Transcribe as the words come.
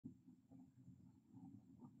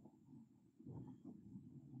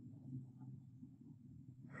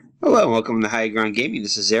Hello and welcome to High Ground Gaming.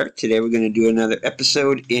 This is Eric. Today we're going to do another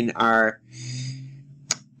episode in our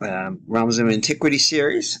Realms of Antiquity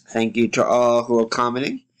series. Thank you to all who are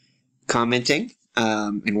commenting,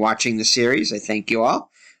 and watching the series. I thank you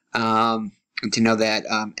all. And to know that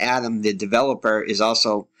Adam, the developer, is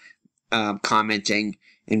also commenting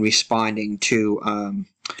and responding to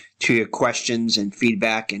your questions and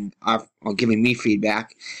feedback, and or giving me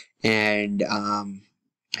feedback and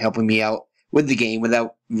helping me out with the game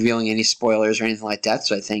without revealing any spoilers or anything like that.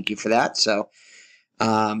 So I thank you for that. So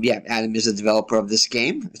yeah, Adam is the developer of this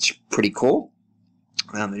game. It's pretty cool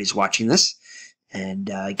that he's watching this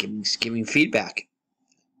and giving feedback.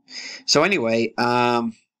 So anyway,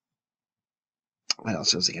 what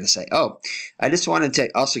else was I going to say? Oh, I just wanted to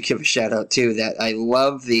also give a shout out too that I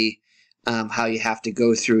love the how you have to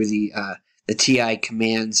go through the TI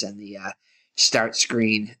commands and the start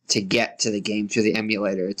screen to get to the game through the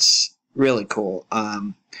emulator. It's really cool.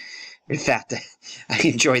 In fact, I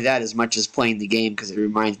enjoy that as much as playing the game because it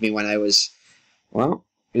reminds me when I was, well,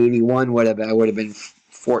 81. I would have been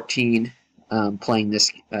 14 playing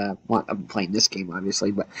this. Playing this game,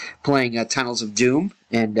 obviously, but playing Tunnels of Doom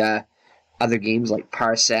and other games like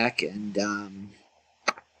Parsec and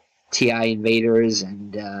TI Invaders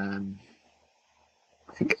and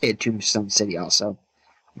I think I had Tombstone City also,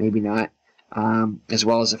 maybe not, as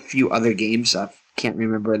well as a few other games. Can't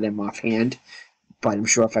remember them offhand, but I'm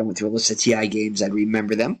sure if I went through a list of TI games, I'd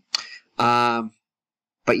remember them.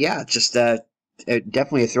 But yeah, just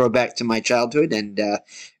definitely a throwback to my childhood, and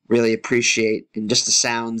really appreciate and just the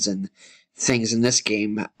sounds and things in this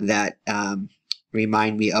game that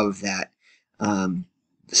remind me of that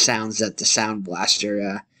sounds that the Sound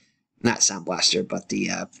Blaster, not Sound Blaster, but the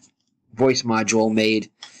voice module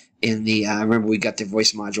made in the. I remember we got the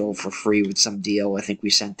voice module for free with some deal. I think we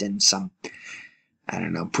sent in some, I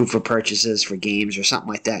don't know, proof of purchases for games or something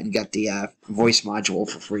like that, and got the voice module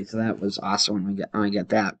for free. So that was awesome when I got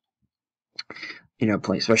that. You know,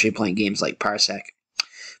 especially playing games like Parsec.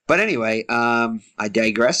 But anyway, I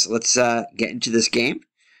digress. Let's get into this game.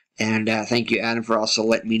 And thank you, Adam, for also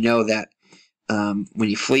letting me know that when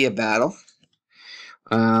you flee a battle,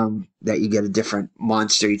 that you get a different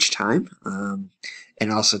monster each time,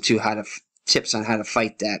 and also too tips on how to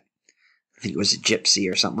fight that. I think it was a gypsy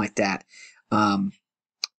or something like that.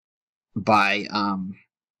 By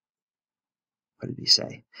what did he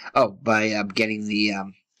say? Oh, by getting the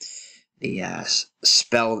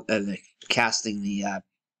spell, casting the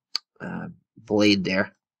blade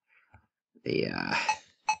there, the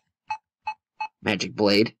magic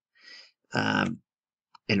blade,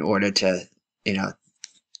 in order to,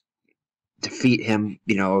 defeat him,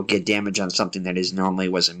 or get damage on something that he normally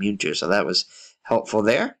was immune to. So that was helpful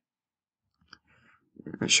there.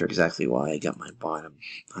 I'm not sure exactly why I got my bottom.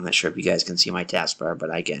 I'm not sure if you guys can see my taskbar, but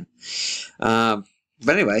I can. But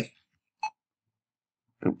anyway,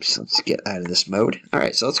 oops, let's get out of this mode.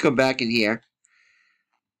 Alright, so let's go back in here.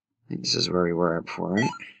 I think this is where we were before, right?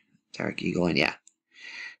 Dark Eagle, and yeah.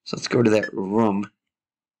 So let's go to that room.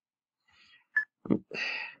 I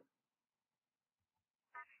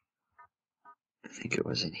think it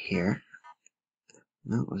was in here.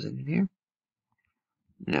 No, was it in here?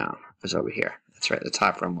 No, it was over here. That's right, the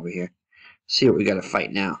top room over here. See what we got to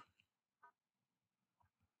fight now.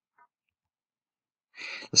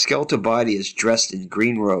 The skeletal body is dressed in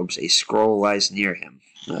green robes. A scroll lies near him.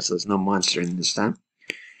 So there's no monster in this time.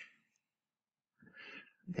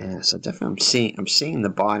 Yeah, so definitely I'm seeing the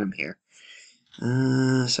bottom here.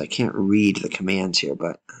 So I can't read the commands here,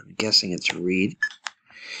 but I'm guessing it's read.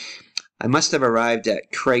 I must have arrived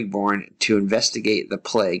at Craigborn to investigate the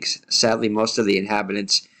plagues. Sadly, most of the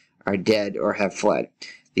inhabitants are dead or have fled.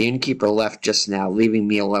 The innkeeper left just now, leaving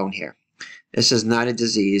me alone here. This is not a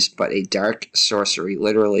disease, but a dark sorcery.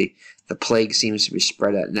 Literally, the plague seems to be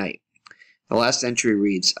spread at night. The last entry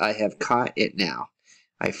reads, I have caught it now.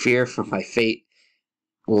 I fear for my fate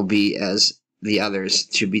will be as the others,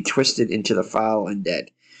 to be twisted into the foul and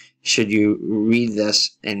dead. Should you read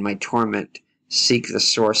this and my torment, seek the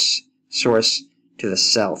source to the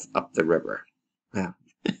south up the river. Wow.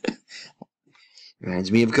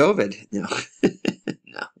 Reminds me of COVID. No.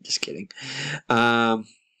 No, just kidding. But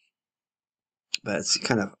it's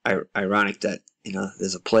kind of ironic that,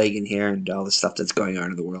 there's a plague in here and all the stuff that's going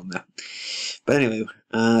on in the world now. But anyway,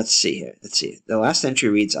 let's see here. Let's see. The last entry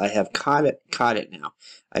reads, I have caught it now.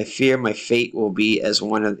 I fear my fate will be as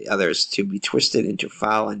one of the others, to be twisted into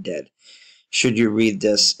foul and dead. Should you read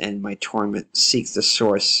this and my torment, seek the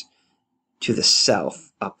source to the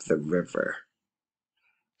south up the river.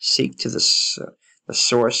 Seek to the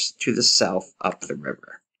source to the south up the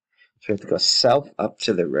river. So we have to go south up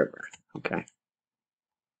to the river. Okay.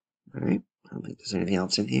 Alright, I don't think there's anything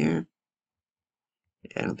else in here.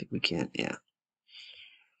 Yeah, I don't think we can, yeah.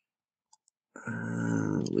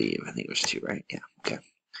 Leave, I think it was 2, right? Yeah, okay.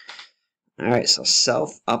 Alright, so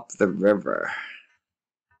south up the river.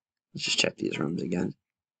 Let's just check these rooms again.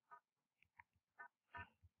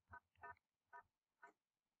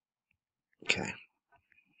 Okay.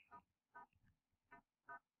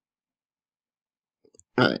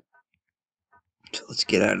 Alright. So let's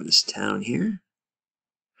get out of this town here.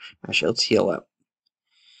 Actually, let's heal up.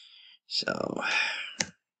 So...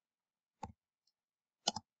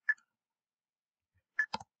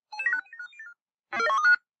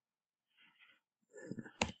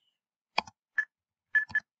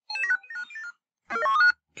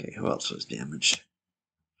 Okay, who else was damaged?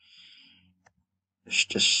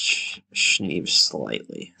 Just Schneeve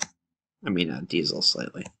slightly. I mean, Diesel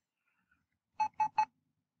slightly.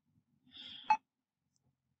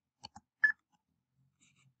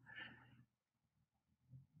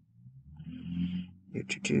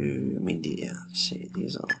 I mean, yeah, let's see,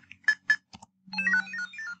 Diesel.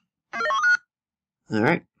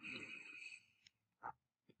 Alright.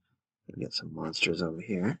 We got some monsters over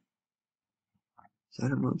here. Is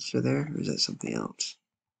that a monster there, or is that something else?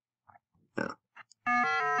 No.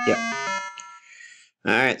 Yep.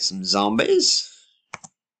 Alright, some zombies.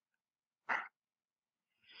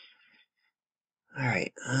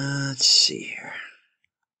 Alright, let's see here.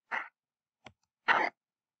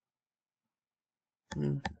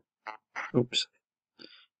 Oops.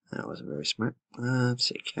 That wasn't very smart. Let's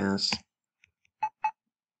see, cast.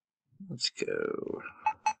 Let's go.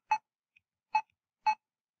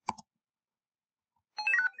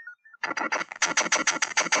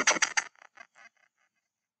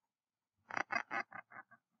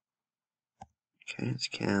 Okay, let's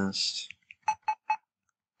cast.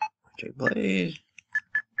 Magic Blade.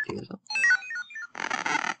 Diesel.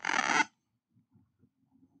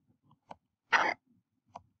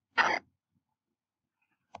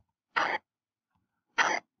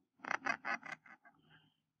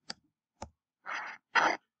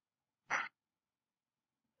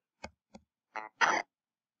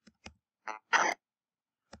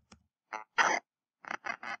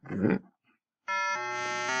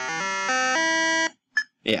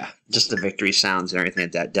 Yeah, just the victory sounds and everything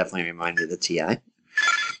like that definitely remind me of the TI.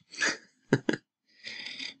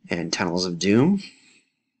 And Tunnels of Doom.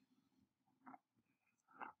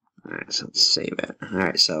 Alright, so let's save it.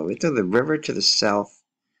 Alright, so we throw the river to the south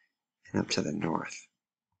and up to the north.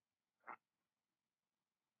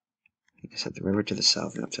 I said the river to the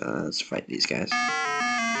south and up to... let's fight these guys.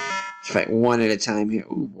 Let's fight one at a time here.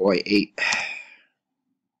 Oh boy, 8.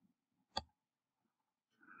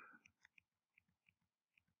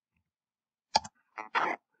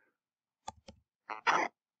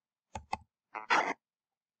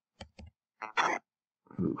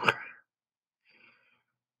 Ooh.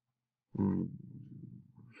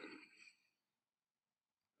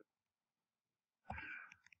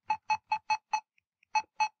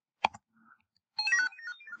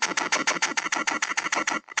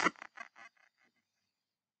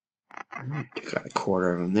 Got a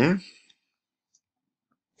quarter of them there.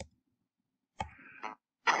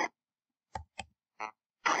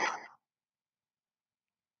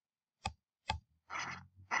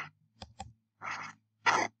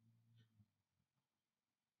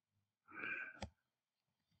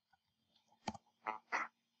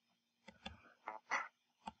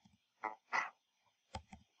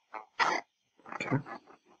 Okay.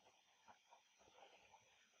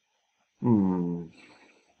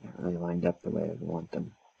 They lined up the way I want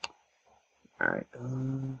them. Alright.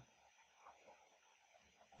 I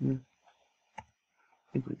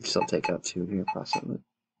think we can still take out 2 here, possibly.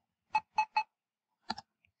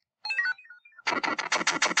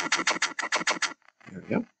 There we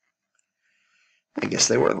go. I guess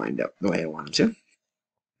they were lined up the way I wanted to.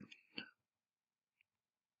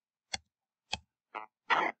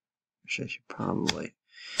 Actually, I should probably...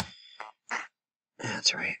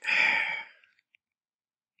 That's right.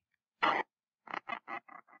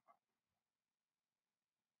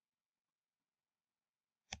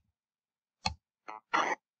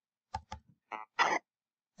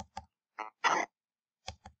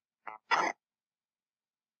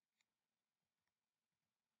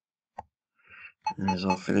 Might as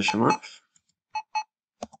well finish them off.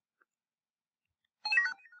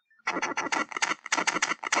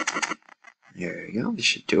 There you go. This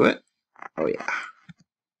should do it. Oh, yeah.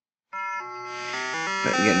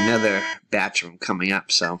 But we got another batch of them coming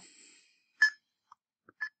up, so...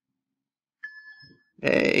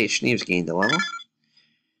 Hey, Schneeve's gained a level.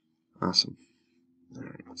 Awesome.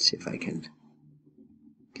 Alright, let's see if I can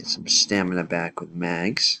Get some stamina back with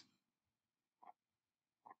mags.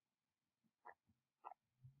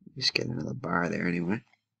 Just get another bar there anyway.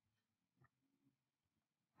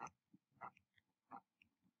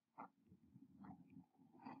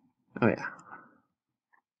 Oh yeah.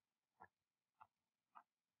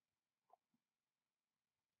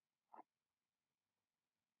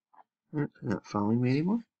 Not following me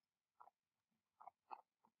anymore?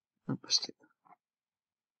 Oh, must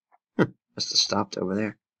have stopped over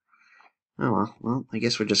there. Oh well. Well, I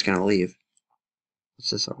guess we're just gonna leave. What's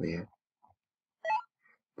this over here?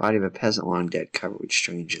 Body of a peasant long dead, covered with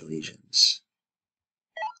strange lesions.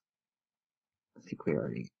 I think we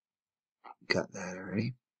already got that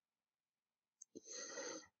already.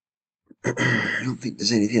 I don't think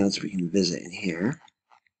there's anything else we can visit in here.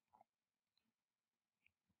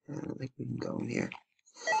 I don't think we can go in here.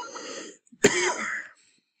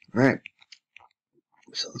 Alright.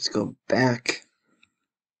 So let's go back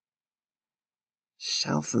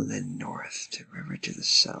south and then north to river to the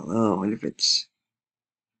south. Oh, I wonder if it's...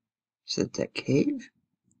 Is that that cave?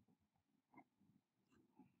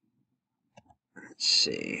 Let's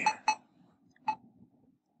see.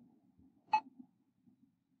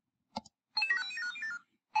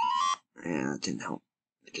 Yeah, that didn't help.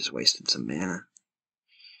 I just wasted some mana.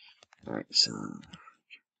 Alright, so...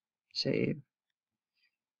 Save.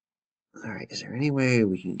 Alright, is there any way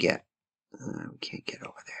we can get... we can't get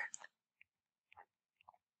over there.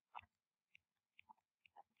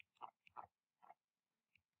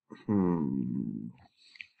 I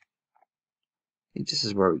think this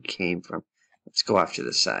is where we came from. Let's go off to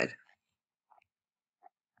the side.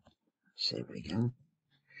 Save it again.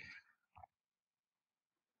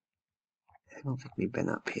 I don't think we've been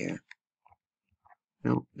up here.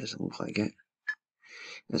 Nope, doesn't look like it.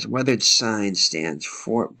 This weathered sign stands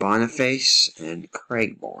Fort Boniface and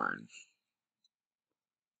Craigborn.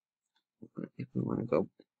 If we want to go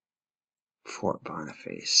Fort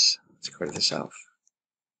Boniface, let's go to the south.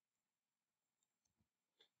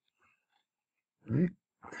 Alright.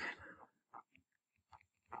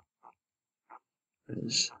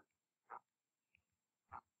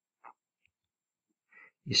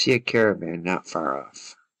 You see a caravan not far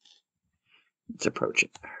off. Let's approach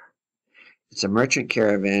it. It's a merchant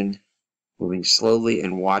caravan moving slowly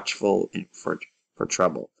and watchful for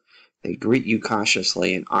trouble. They greet you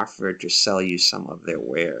cautiously and offer to sell you some of their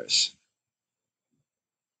wares.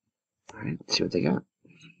 Alright, let's see what they got.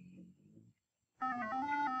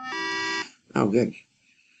 Oh, good.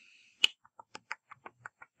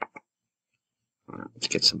 Let's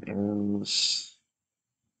get some arrows.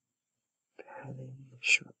 Padding,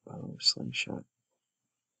 short bow, slingshot.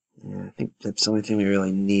 Yeah, I think that's the only thing we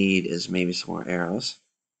really need is maybe some more arrows.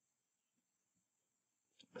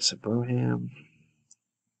 It's a broham.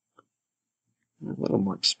 A little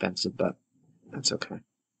more expensive, but that's okay.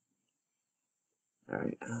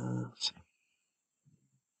 Alright, let's see.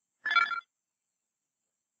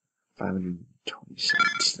 520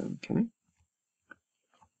 cents, okay.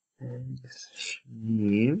 And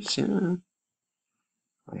sheaves, yeah.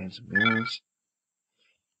 I have some arrows.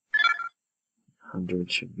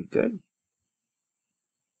 100 should be good.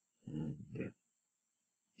 And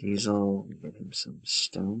Diesel, we get him some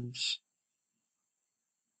stones.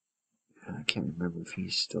 I can't remember if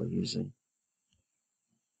he's still using.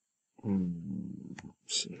 Let's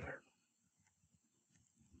see here.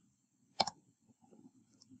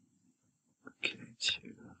 Okay,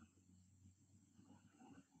 2.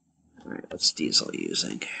 Alright, what's Diesel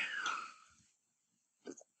using?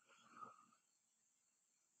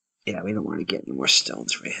 Yeah, we don't want to get any more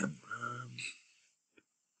stones for him.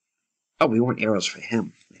 Oh, we want arrows for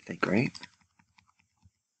him, I think, right?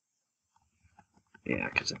 Yeah,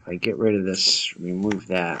 because if I get rid of this, remove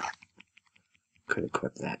that, could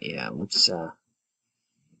equip that. Yeah, let's,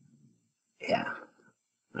 yeah.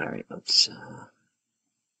 Alright, let's, go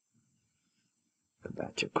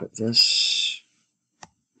back to equip this.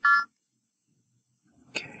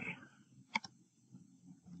 Okay.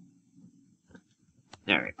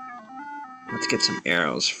 Alright. Let's get some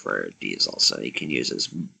arrows for Diesel so he can use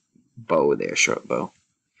his bow there, short bow,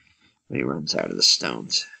 when he runs out of the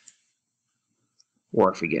stones.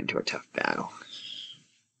 Or if we get into a tough battle.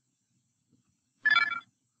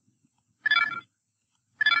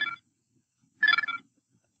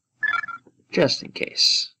 Just in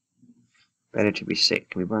case. Better to be safe.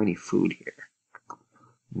 Can we buy any food here?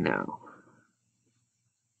 No.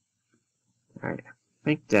 Alright, I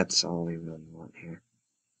think that's all we really want here.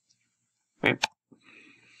 Alright.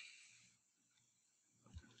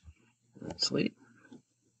 Let's leave.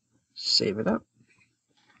 Save it up.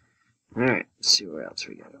 Alright, let's see what else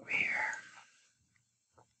we got over here.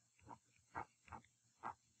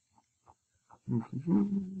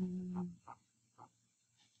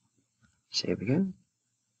 Save again.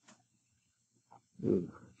 Ooh,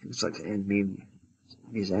 looks like the enemy.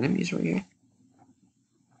 These enemies right here.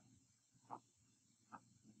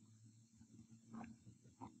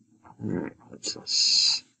 Alright, what's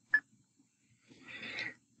this?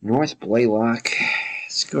 North Blaylock.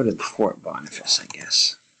 Let's go to Fort Boniface, I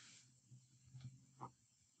guess.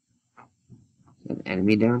 An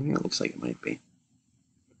enemy down here? Looks like it might be.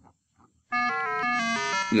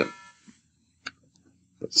 Yep.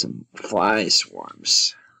 Got some fly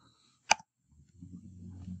swarms.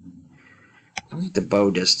 I don't think the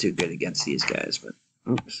bow does too good against these guys, but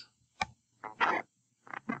oops.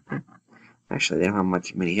 Actually, they don't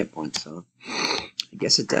have many hit points, so I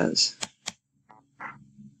guess it does.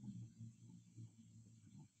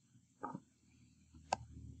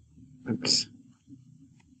 Oops.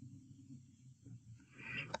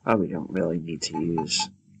 Probably don't really need to use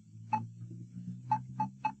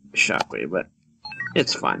Shockwave, but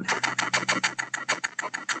it's fun.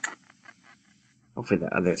 Hopefully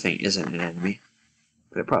the other thing isn't an enemy,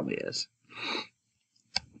 but it probably is.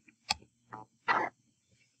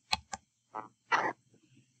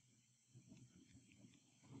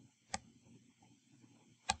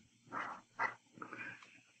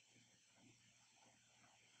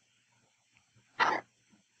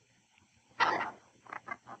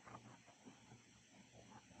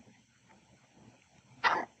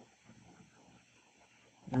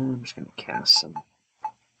 I'm just going to cast some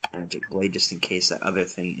Magic Blade just in case that other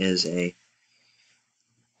thing is a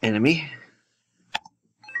enemy.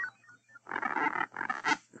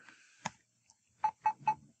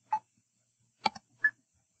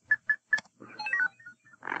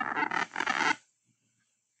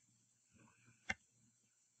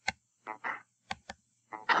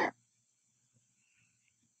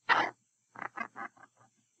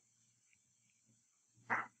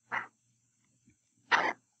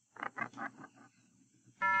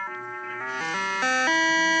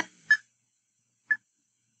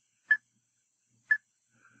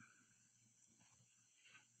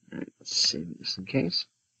 Let's save it just in case.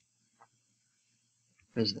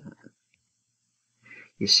 What is that?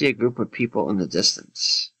 You see a group of people in the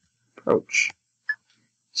distance. Approach.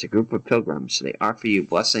 It's a group of pilgrims. They offer you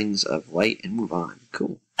blessings of light and move on.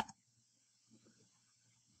 Cool.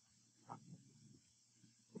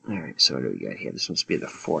 Alright, so what do we got here? This must be the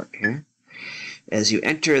fort here. As you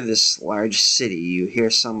enter this large city, you hear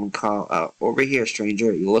someone call out, "Over here,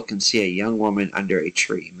 stranger." You look and see a young woman under a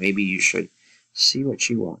tree. Maybe you should see what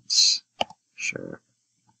she wants. Sure.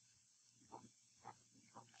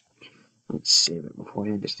 Let's save it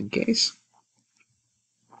beforehand just in case.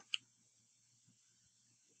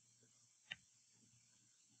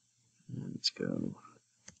 Let's go.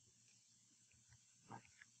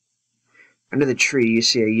 Under the tree, you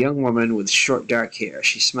see a young woman with short dark hair.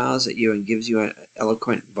 She smiles at you and gives you an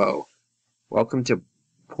eloquent bow. "Welcome to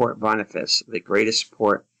Port Boniface, the greatest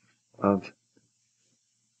port of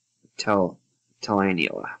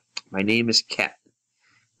Telanila. My name is Ket.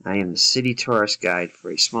 I am the city tourist guide. For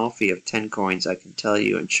a small fee of 10 coins, I can tell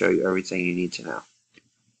you and show you everything you need to know."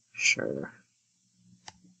 Sure.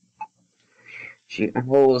 She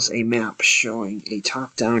unrolls a map showing a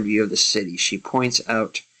top-down view of the city. She points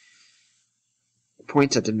at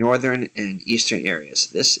the northern and eastern areas.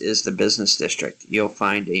 This is the business district. You'll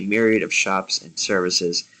find a myriad of shops and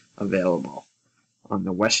services available. On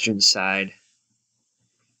the western side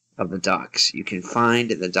of the docks, you can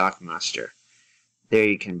find the dockmaster. There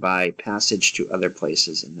you can buy passage to other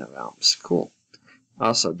places in the realms. Cool.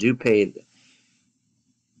 Also, do pay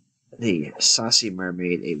the Saucy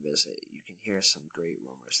Mermaid a visit. You can hear some great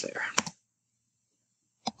rumors there.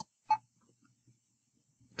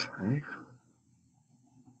 Okay.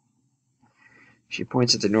 She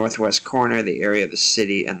points at the northwest corner, the area of the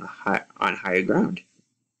city and on higher ground.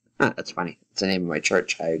 That's funny. It's the name of my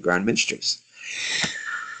church, Higher Ground Ministries.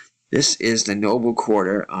 This is the noble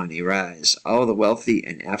quarter on a rise. All the wealthy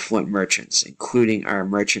and affluent merchants, including our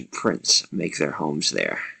merchant prince, make their homes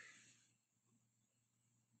there.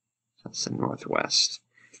 That's the northwest.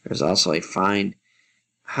 There's also a fine,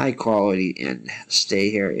 high-quality inn. Stay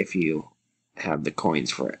here if you have the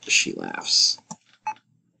coins for it. She laughs.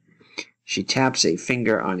 She taps a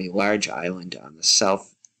finger on a large island on the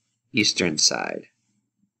southeastern side.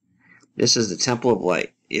 This is the Temple of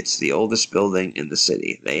Light. It's the oldest building in the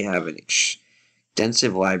city. They have an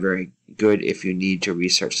extensive library, good if you need to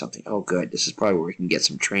research something. Oh, good. This is probably where we can get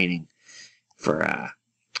some training for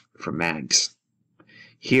mags.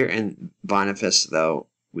 Here in Boniface, though,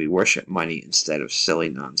 we worship money instead of silly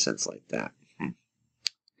nonsense like that.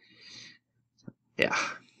 Yeah.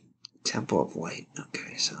 Temple of Light.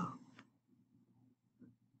 Okay, so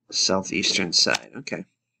southeastern side. Okay.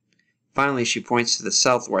 Finally, she points to the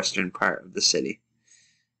southwestern part of the city.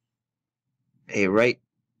 Right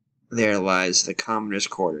there lies the commoner's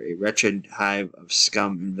quarter, a wretched hive of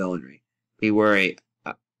scum and villainy. Beware,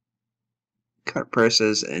 cut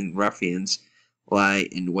purses and ruffians lie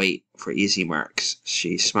in wait for easy marks.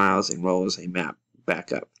 She smiles and rolls a map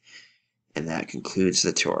back up. And that concludes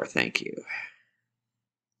the tour. Thank you.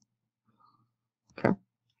 Okay.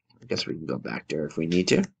 I guess we can go back there if we need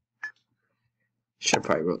to. Should have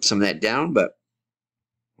probably wrote some of that down, but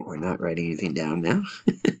we're not writing anything down now.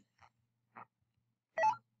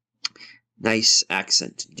 Nice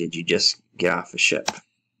accent. Did you just get off a ship?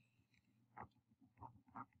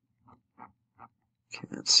 Okay,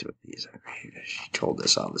 let's see what these are here. She told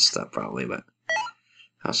us all this stuff probably, but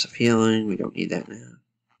House of Healing, we don't need that now.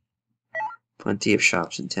 Plenty of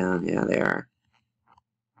shops in town. Yeah, they are.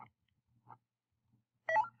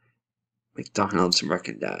 McDonald's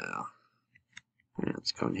Mercantile. Yeah,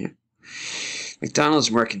 let's go in here.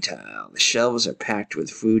 McDonald's Mercantile. The shelves are packed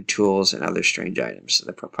with food, tools, and other strange items.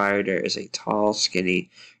 The proprietor is a tall,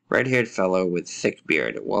 skinny, red-haired fellow with thick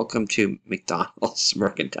beard. Welcome to McDonald's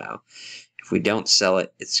Mercantile. If we don't sell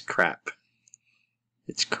it, it's crap.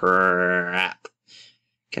 It's crap.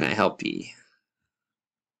 Can I help you?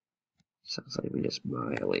 Sounds like we just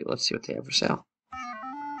buy a label. Let's see what they have for sale.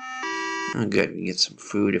 Oh, good. We can get some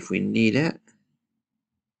food if we need it.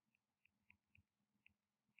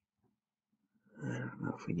 I don't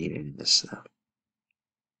know if we need any of this stuff.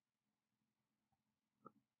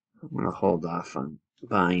 I'm going to hold off on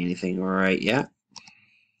buying anything right yet.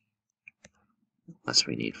 Unless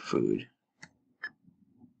we need food.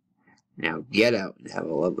 Now get out and have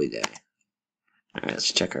a lovely day. Alright,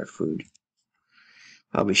 let's check our food.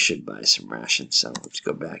 Probably should buy some rations, so let's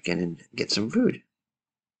go back in and get some food.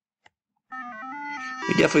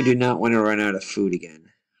 We definitely do not want to run out of food again.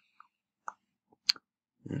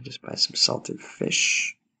 I'll just buy some salted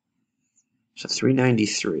fish. So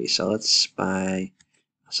 $3.93. So let's buy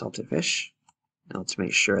salted fish. Now let's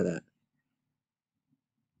make sure that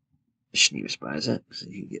Schneebs buys it. So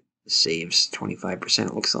you get saves 25%,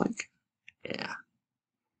 it looks like. Yeah.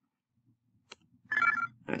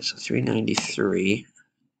 Alright, so $3.93.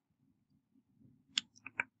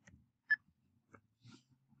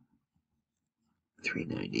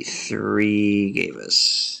 $3.93 gave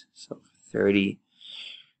us 30.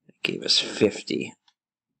 It gave us 50.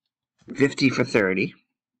 50 for 30.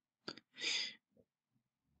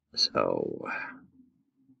 So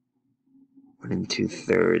 1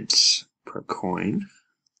 2/3 per coin.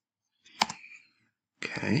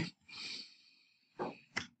 Okay.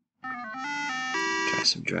 Try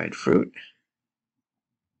some dried fruit.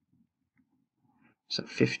 So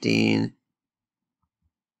 15.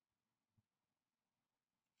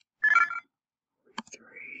 3.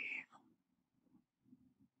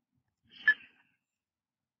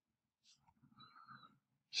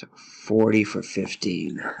 So 40 for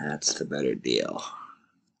 15. That's the better deal.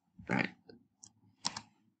 Right.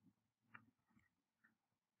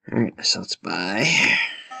 Alright, so let's buy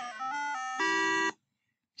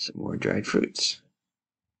some more dried fruits.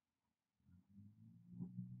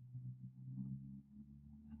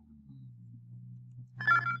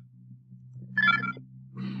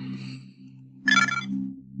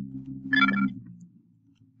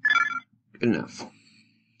 Good enough.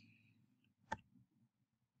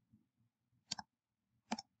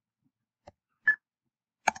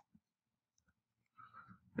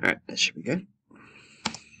 Alright, that should be good.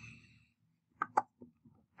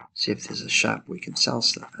 See if there's a shop we can sell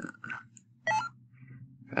stuff at.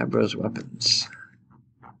 Fabro's Weapons.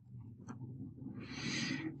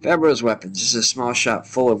 Fabro's Weapons. This is a small shop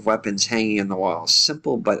full of weapons hanging on the walls.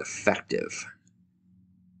 Simple but effective.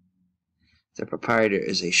 The proprietor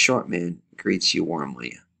is a short man, greets you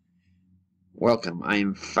warmly. Welcome, I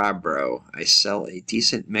am Fabro. I sell a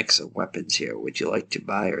decent mix of weapons here. Would you like to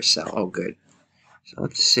buy or sell? Oh, good. So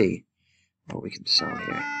let's see what we can sell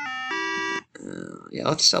here. Yeah,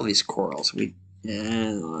 let's sell these corals.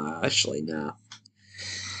 Actually, no.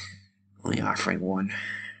 Only offering one.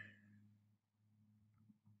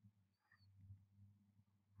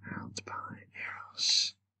 Rounds behind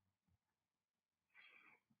arrows.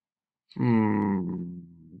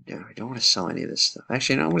 Yeah, I don't want to sell any of this stuff.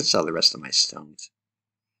 Actually, no, I'm going to sell the rest of my stones.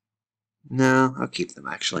 No, I'll keep them,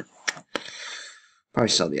 actually. Probably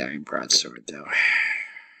sell the iron broadsword, though.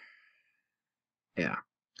 Yeah.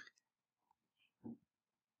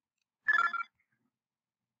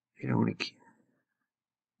 You don't want to keep...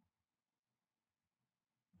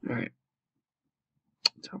 Alright.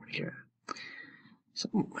 It's over here. So,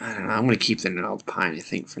 I don't know. I'm going to keep the gnarled pine, I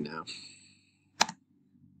think, for now.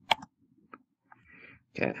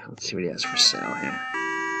 Okay, let's see what he has for sale here.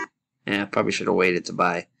 Yeah, probably should have waited to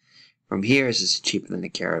buy. From here, this is cheaper than the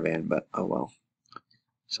caravan, but oh well.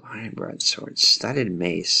 So, iron broadsword, studded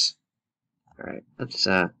mace. Alright, let's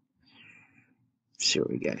see what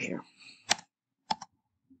we got here.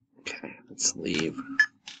 Okay, let's leave.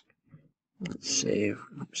 Let's save.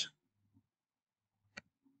 Oops.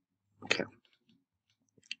 Okay.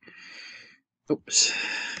 Oops.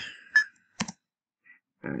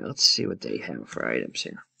 Alright, let's see what they have for items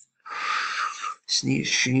here.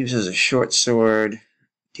 Shneeves has a short sword.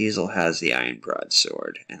 Diesel has the iron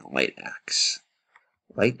broadsword and a light axe.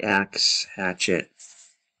 Light axe, hatchet,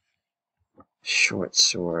 short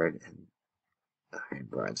sword, and iron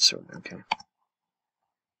broadsword. Okay.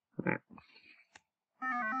 Alright.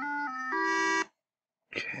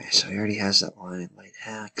 Okay, so he already has that line. Light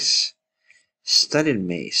axe. Studded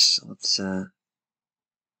mace. Let's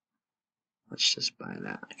just buy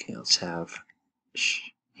that. Okay, let's have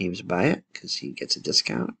Shneeves buy it because he gets a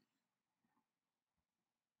discount.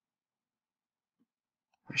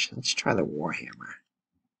 Actually, let's try the Warhammer.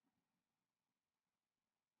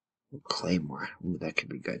 Claymore. Ooh, that could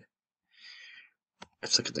be good.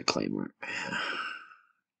 Let's look at the Claymore.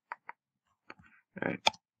 Alright.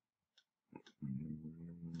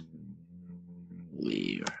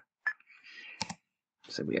 Leave.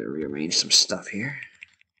 So we gotta rearrange some stuff here.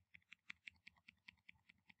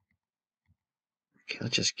 Okay,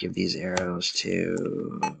 let's just give these arrows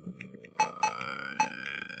to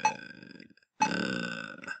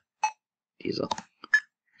Diesel.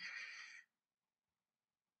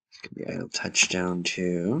 This could be idle touchdown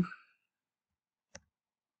too.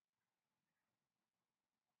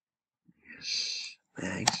 Yes,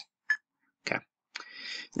 mags. Okay.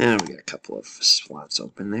 Now we got a couple of slots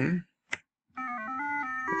open there.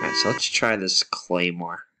 Alright, so let's try this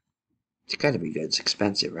Claymore. It's gotta be good. It's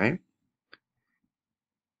expensive, right?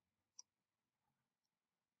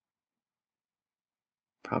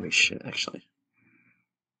 Probably should, actually.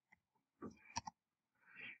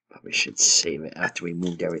 Probably should save it after we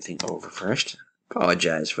moved everything over first.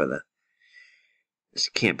 Apologize for the... This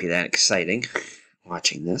can't be that exciting,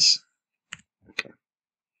 watching this. Okay.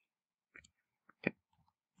 Okay.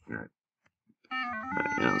 Alright.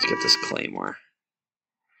 Alright, now let's get this Claymore.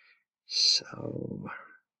 So...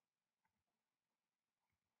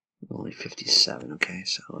 Only 57, okay,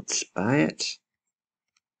 so let's buy it.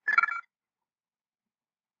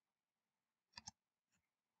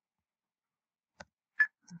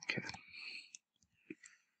 Okay.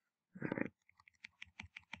 Alright.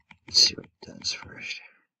 Let's see what it does first.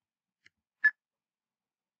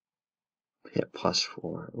 Hit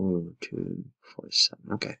 +4. Ooh,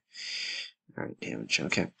 247. Okay. Alright, damage.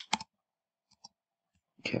 Okay.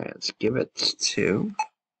 Okay, let's give it to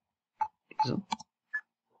Diesel.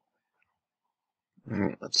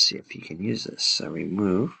 Alright, let's see if he can use this. So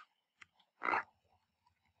remove.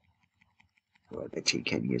 Oh, I bet he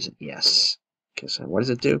can use it. Yes. Okay, so what does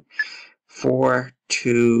it do? 4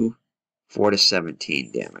 to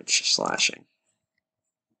 17 damage slashing.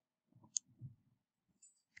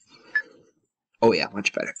 Oh yeah,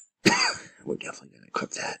 much better. We're definitely gonna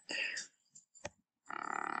equip that.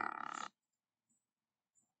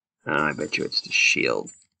 I bet you it's the shield.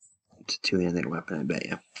 It's a two-handed weapon, I bet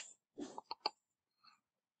you.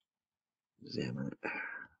 Examine it.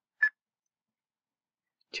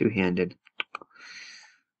 Two-handed.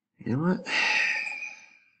 You know what?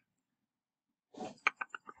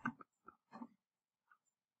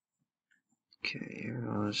 Okay,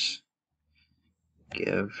 arrows.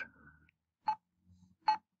 Give.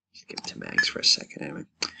 Just give it to Mags for a second, anyway.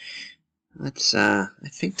 Let's, I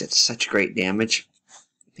think that's such great damage.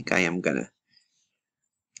 I think I am gonna.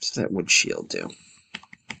 What's that wood shield do?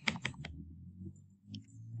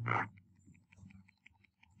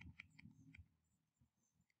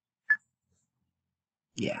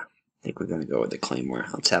 Yeah, I think we're gonna go with the Claymore.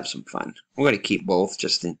 Let's have some fun. We're gonna keep both,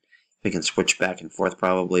 just in, we can switch back and forth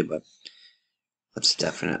probably, but let's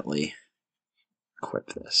definitely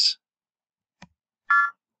equip this.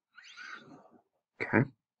 Okay.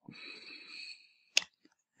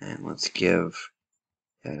 And let's give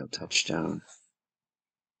Idle touchdown.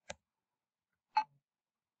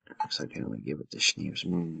 Looks like I can only give it to Shneeves.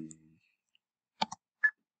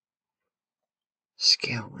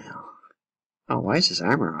 Scale wheel. Oh, why is his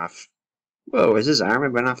armor off? Whoa, has his armor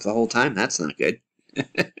been off the whole time? That's not good.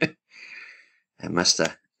 I must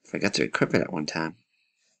have forgot to equip it at one time.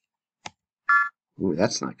 Ooh,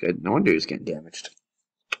 that's not good. No wonder he's getting damaged.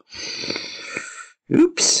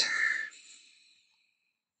 Oops.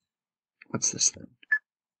 What's this then?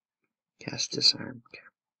 Cast disarm. Okay.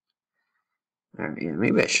 Alright, yeah,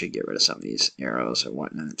 maybe I should get rid of some of these arrows or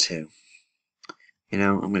whatnot too. You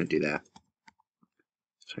know, I'm going to do that.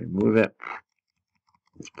 So remove it.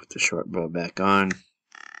 Let's put the short bow back on.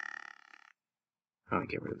 I'll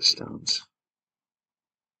get rid of the stones.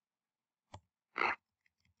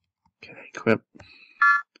 Okay, equip.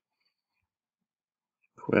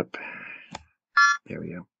 Equip. There we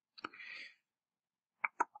go.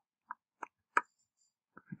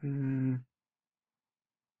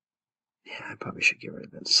 Yeah, I probably should get rid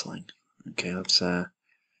of that sling. Okay, let's, yeah,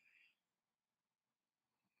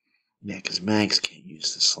 because mags can't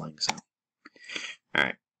use the sling, so.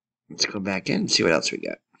 Alright, let's go back in and see what else we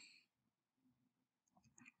got.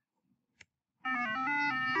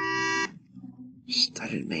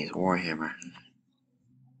 Studded maze warhammer.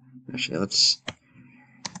 Actually, let's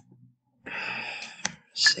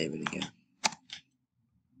save it again.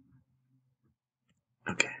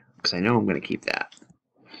 Okay, because I know I'm going to keep that.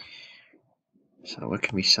 So what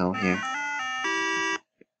can we sell here?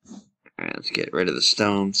 Alright, let's get rid of the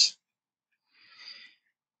stones.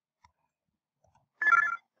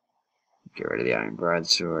 Get rid of the iron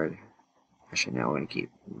broadsword. Actually, now we're going to keep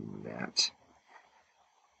that.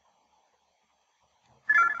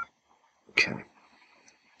 Okay.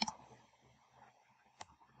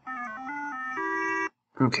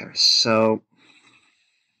 Okay, so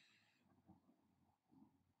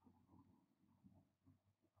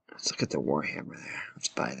let's look at the warhammer there. Let's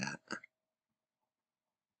buy that.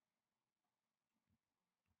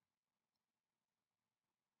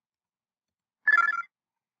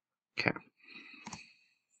 Okay.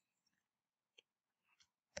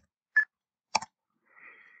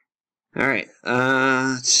 Alright,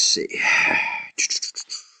 let's see.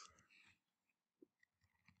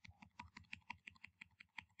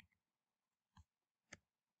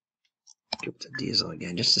 Give it to Diesel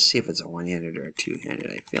again, just to see if it's a one-handed or a two-handed.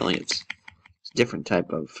 I feel like it's a different type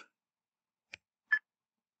of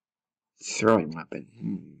throwing weapon.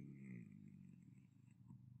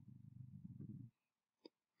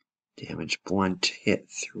 Damage blunt, hit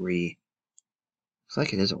 3. Looks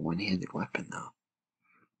like it is a one-handed weapon, though.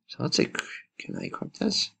 So let's say, can I equip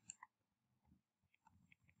this?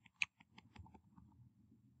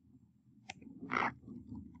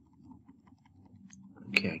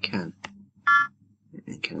 Okay, I can.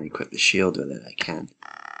 And can I equip the shield with it? I can.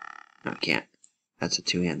 No, I can't. That's a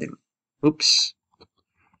two-handed one. Oops.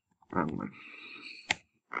 Wrong one.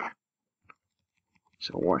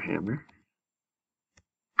 So warhammer.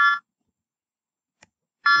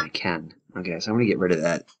 I can. Okay, so I'm going to get rid of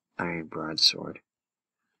that iron broadsword.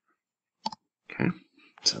 Okay,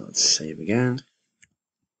 so let's save again.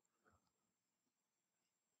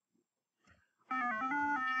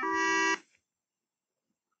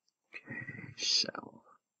 Okay, sell.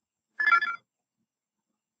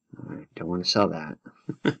 Alright, don't want to sell that.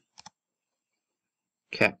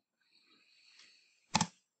 Okay.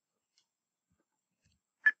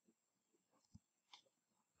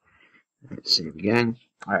 Let's save again.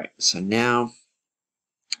 Alright, so now,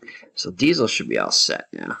 so Diesel should be all set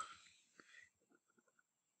now.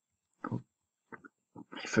 Oh,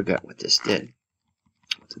 I forgot what this did.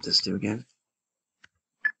 What did this do again?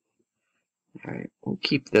 Alright, we'll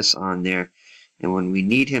keep this on there. And when we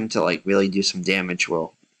need him to like really do some damage,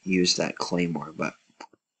 we'll use that claymore. But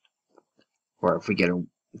or if we get a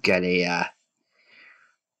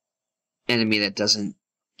enemy that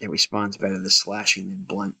responds better to slashing than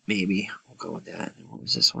blunt, maybe we'll go with that. And what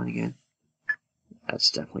was this one again? That's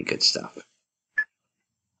definitely good stuff.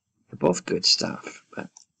 They're both good stuff, but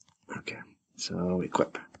okay. So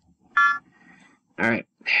equip. Alright.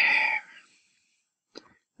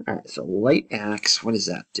 Alright, so light axe, what does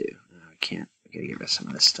that do? I can't. I gotta get rid of some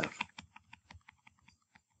of this stuff.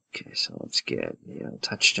 Okay, so let's get the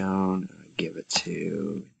touchstone, give it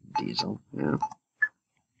to Diesel. Yeah.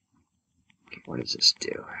 Okay, what does this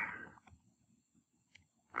do?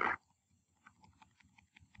 I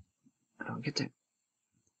don't get that.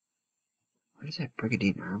 What is that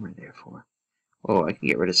brigandine armor there for? Oh, I can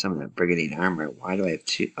get rid of some of that brigandine armor. Why do I have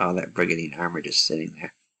all that brigandine armor just sitting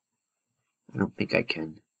there? I don't think I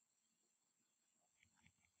can.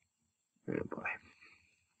 Oh boy.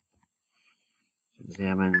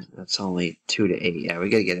 Examine. That's only 2 to 8. Yeah, we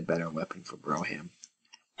gotta get a better weapon for Broham.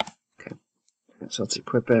 Okay. So let's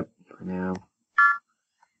equip it for now.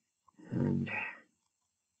 And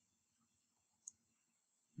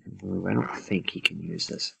move. I don't think he can use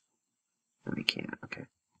this. No, he can't. Okay.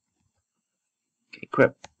 Okay,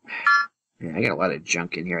 equip. Yeah, I got a lot of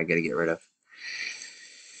junk in here I gotta get rid of.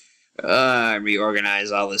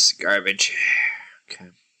 Reorganize all this garbage. Okay.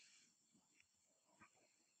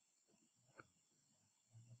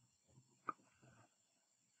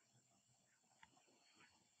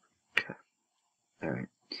 Alright.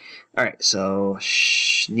 Alright, so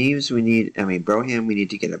Schneeves Broham we need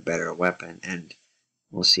to get a better weapon, and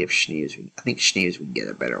we'll see if Schneeves, I think Schneeves we can get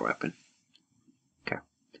a better weapon. Okay.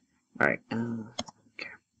 Alright,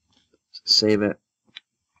 okay. So save it.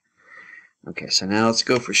 Okay, so now let's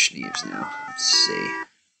go for Schneeves now. Let's see.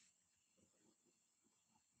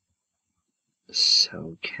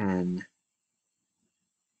 So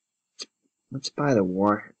let's buy the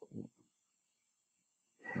war.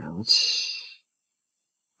 Yeah, let's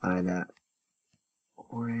buy that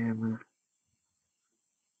Warhammer.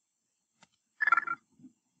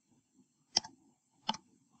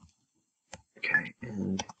 Okay,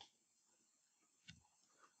 and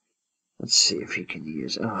let's see if he can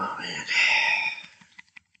use. Oh man,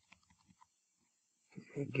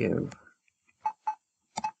 give.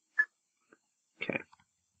 Okay.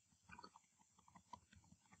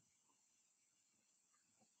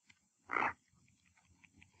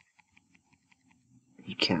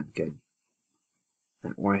 He can't. Good.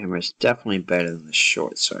 That Warhammer is definitely better than the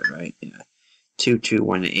short sword, right? Yeah.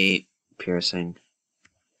 2-2-1-8 piercing.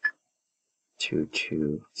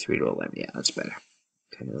 2-2 3-11. Yeah, that's better.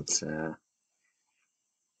 Okay, let's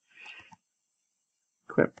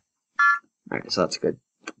equip. All right, so that's good.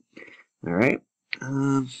 All right.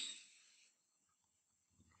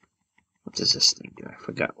 What does this thing do? I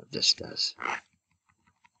forgot what this does.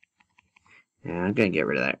 Yeah, I'm gonna get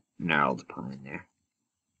rid of that gnarled pine there.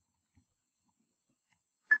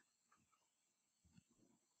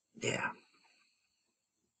 Yeah.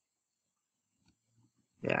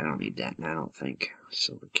 Yeah, I don't need that. I don't think.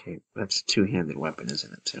 Silver cape. That's a two-handed weapon,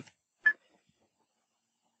 isn't it, too?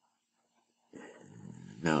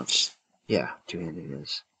 No, it's... Yeah, two-handed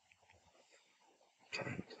is.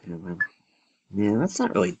 Okay. Yeah, that's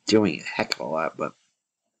not really doing a heck of a lot, but...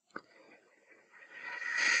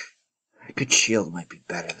 A good shield might be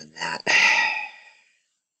better than that.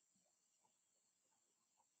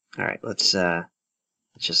 Alright, let's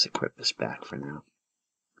just equip this back for now.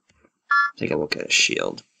 Take a look at a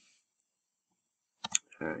shield.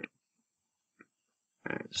 Alright.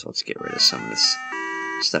 Alright, so let's get rid of some of this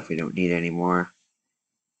stuff we don't need anymore.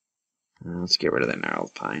 Let's get rid of the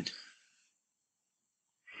gnarled pine.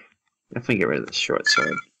 Definitely get rid of the short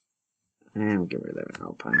sword. And we'll get rid of the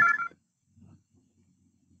gnarled pine.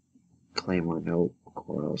 Claymore, no.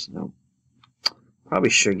 Quarrels, no. Probably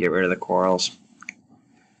should get rid of the quarrels.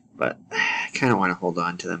 But I kind of want to hold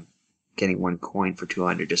on to them. Getting one coin for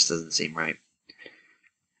 200 just doesn't seem right.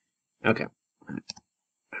 Okay.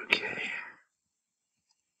 Okay.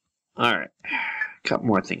 Alright. A couple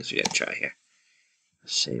more things we gotta try here.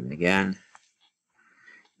 Save it again.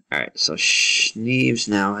 Alright, so Schneeves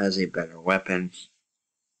now has a better weapon.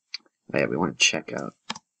 Oh, yeah, we want to check out.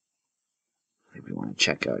 We want to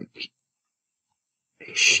check out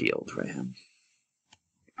a shield for him.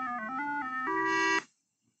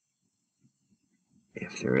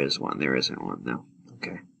 If there is one, there isn't one though.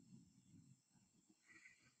 Okay.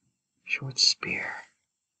 Short spear.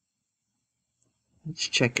 Let's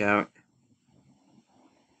check out.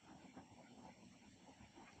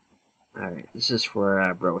 Alright, this is for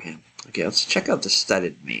Broham. Okay, let's check out the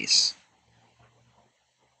studded mace.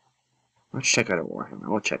 Let's check out a Warhammer.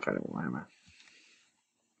 We'll check out a Warhammer.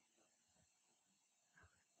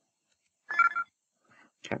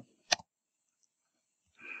 Okay.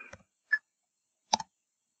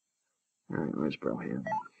 Alright, where's Broham?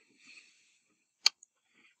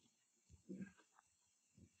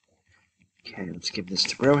 Okay, let's give this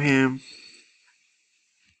to Broham.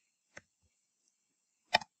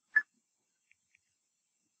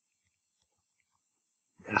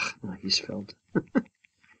 Ugh, no, he's filled.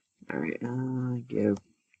 Alright, give.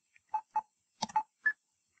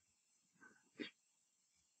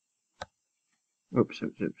 Oops,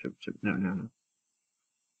 no.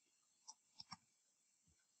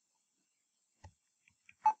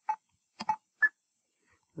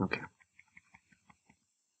 Okay.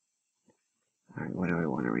 Alright, what do I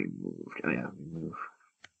want to remove? Oh yeah, remove.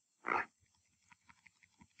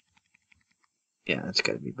 Yeah, that's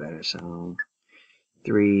gotta be better, so...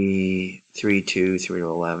 3, 2,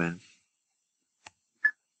 3-11.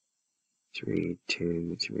 3,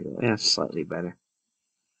 2, 3, yeah, slightly better.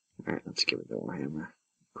 Alright, let's give it the Warhammer.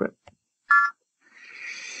 Equip.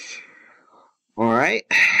 Alright.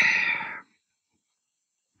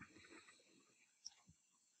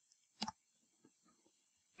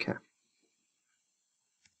 Okay.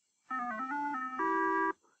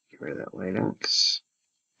 Get rid of that light axe.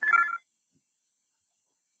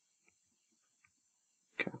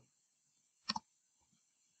 Okay.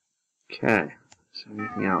 Okay. So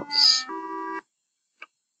anything else?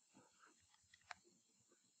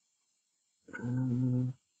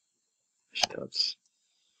 Let's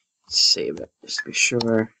save it just to be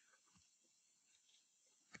sure.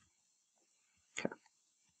 Okay.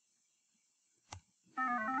 I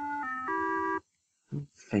don't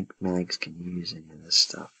think mags can use any of this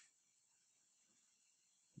stuff.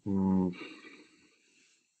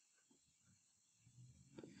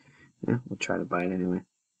 Yeah, we'll try to buy it anyway.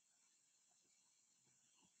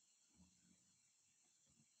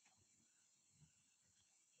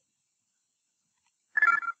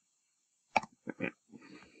 Right.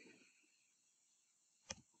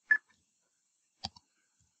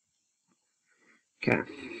 Okay.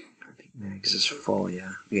 I think mags is full,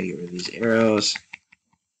 yeah. We gotta get rid of these arrows.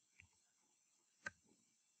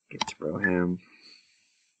 Get to Broham.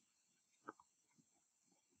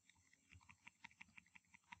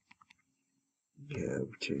 Go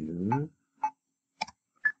to...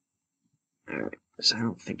 Alright, so I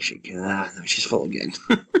don't think she can... no, she's full again.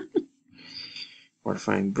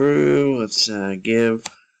 Fortifying brew, let's give...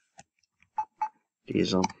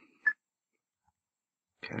 Diesel.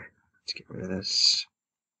 Okay, let's get rid of this.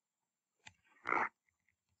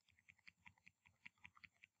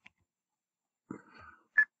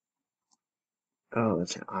 Oh,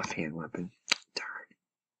 that's an offhand weapon. Darn.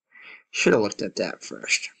 Should have looked at that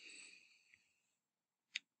first.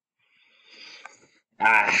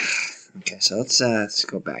 Okay, so let's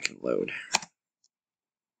go back and load.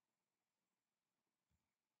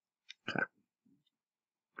 Okay.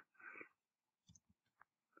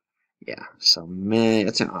 Yeah, so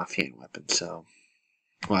it's an offhand weapon, so...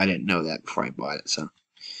 Well, I didn't know that before I bought it, so...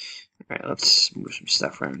 Alright, let's move some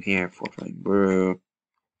stuff around here. Fortifying brew.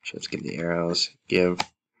 So let's give the arrows. Give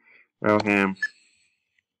Roham.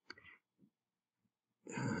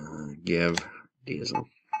 Give Diesel.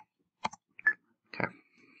 Okay.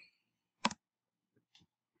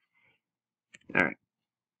 Alright.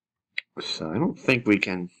 So I don't think we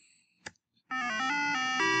can...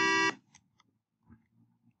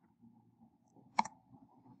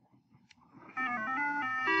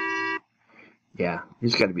 Yeah,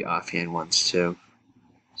 these got to be offhand ones too.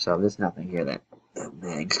 So there's nothing here that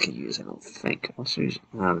mags can use, I don't think.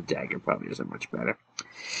 The dagger probably isn't much better.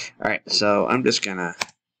 Alright, so I'm just gonna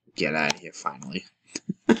get out of here finally.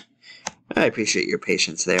 I appreciate your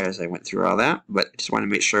patience there as I went through all that, but I just want to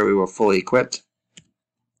make sure we were fully equipped.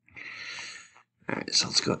 Alright, so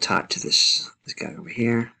let's go talk to this guy over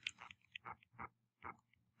here.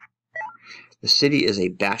 The city is a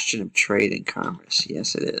bastion of trade and commerce.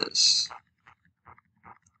 Yes, it is.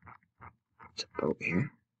 There's a boat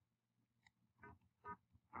here.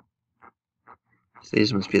 So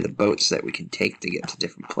these must be the boats that we can take to get to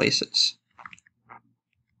different places.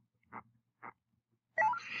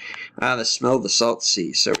 Ah, the smell of the salt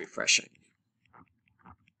sea, so refreshing.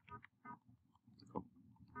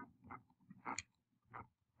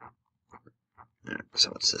 Right,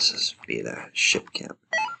 so what's this? This would be the ship camp.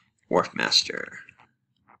 Wharf master.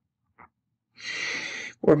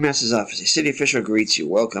 Wharf master's office. A city official greets you.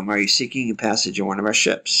 Welcome. Are you seeking a passage in one of our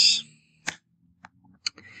ships?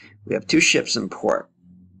 We have 2 ships in port.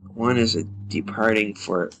 One is departing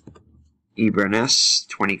for Eburness,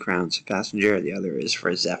 20 crowns per passenger. The other is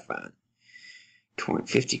for Zephon,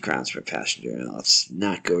 50 crowns per passenger. Now, let's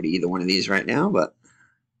not go to either one of these right now, but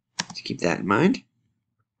let's keep that in mind.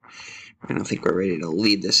 I don't think we're ready to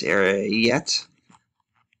leave this area yet.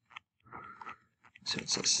 So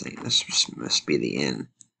it's this thing. This must be the inn.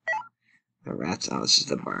 The rats. Oh, this is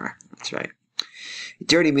the bar. That's right. A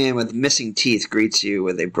dirty man with missing teeth greets you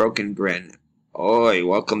with a broken grin. Oi,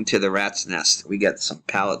 welcome to the rat's nest. We got some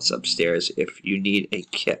pallets upstairs if you need a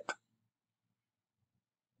kip.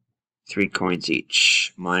 3 coins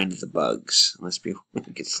each. Mind the bugs. Must be we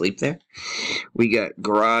can sleep there. We got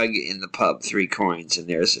grog in the pub, 3 coins, and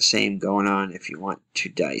there's the same going on if you want to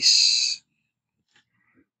dice.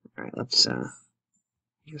 Alright, let's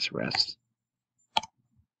just rest.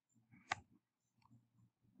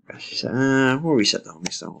 We'll reset the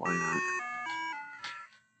homing stone. Why not?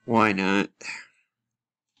 Why not?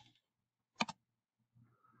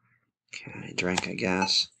 Okay, drink, I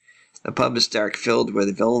guess. The pub is dark, filled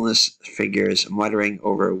with villainous figures muttering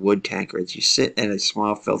over wood tankards. You sit at a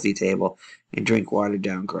small, filthy table and drink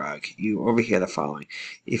watered-down grog. You overhear the following.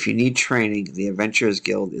 If you need training, the Adventurers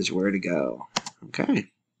Guild is where to go. Okay.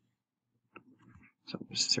 So it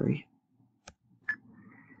was 3.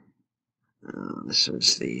 This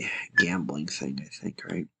was the gambling thing, I think,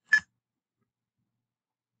 right?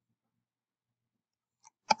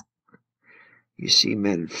 You see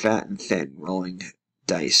men fat and thin rolling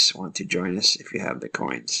dice. Want to join us if you have the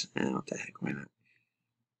coins? What the heck, why not?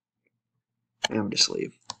 I'll just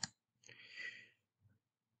leave.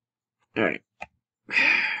 Alright.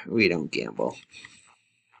 We don't gamble.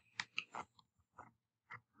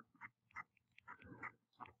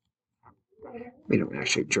 We don't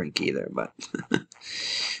actually drink either, but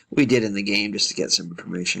we did in the game just to get some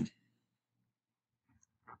information.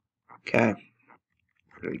 Okay.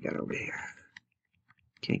 What do we got over here?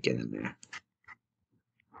 Can't get in there.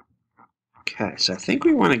 Okay, so I think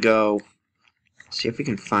we want to go see if we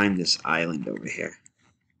can find this island over here.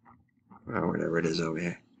 Or whatever it is over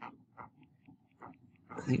here.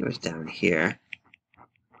 I think it was down here.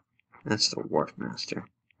 That's the Wharf Master.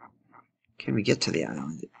 Can we get to the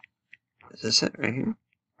island? Is this it right here?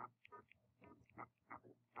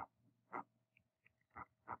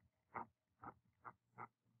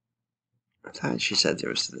 I thought she said there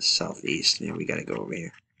was to the southeast. Maybe we gotta go over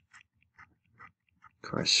here. Of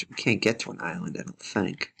course, we can't get to an island, I don't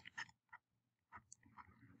think.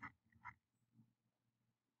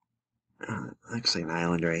 Looks like an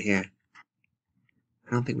island right here.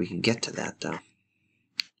 I don't think we can get to that though.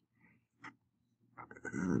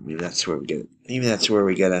 Maybe that's where we get it. Maybe that's where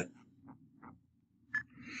we get a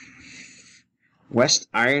West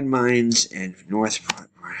Iron Mines and North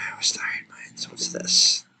West Iron Mines. What's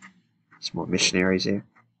this? Some more missionaries here.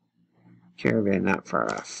 Caravan not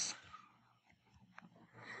far off.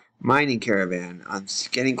 Mining caravan. On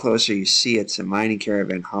getting closer, you see it's a mining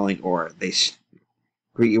caravan hauling ore. They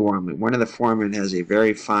greet you warmly. One of the foremen has a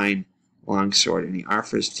very fine longsword, and he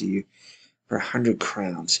offers to you for 100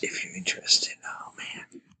 crowns if you're interested. Oh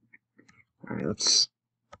man! All right, let's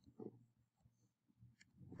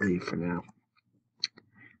leave for now.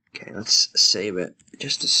 Okay, let's save it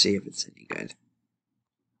just to see if it's any good.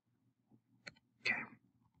 Okay.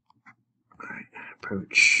 All right,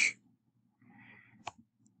 approach.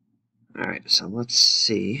 All right, so let's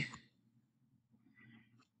see.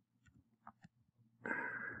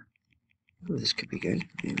 Oh, this could be good,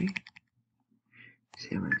 maybe.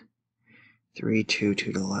 See, I'm at 3, 2,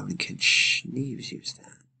 2 to 11. Can Schneeves use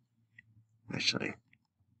that? Actually,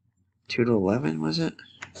 2 to 11, was it?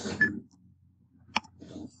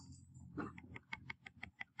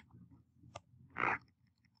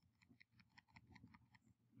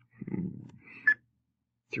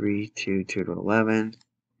 Three, 2, 2 to 11.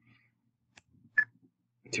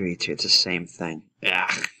 3, 2. It's the same thing. Yeah.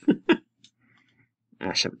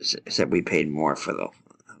 Except we paid more for the.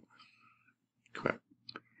 Correct.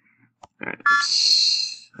 All right.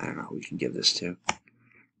 I don't know who we can give this to.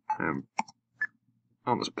 I'm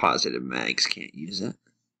almost positive Mags can't use it.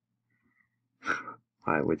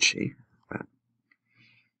 Why would she? But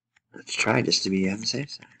let's try just to be on the safe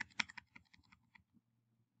side.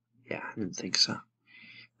 Yeah, I didn't think so.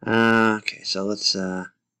 Okay, so let's. All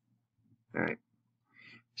right.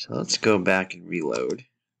 So let's go back and reload.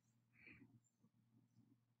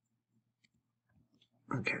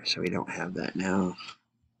 Okay, so we don't have that now.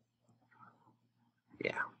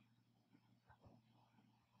 Yeah.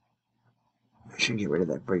 I should get rid of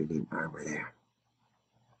that brigandine armor there.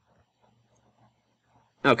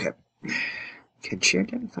 Okay. Can she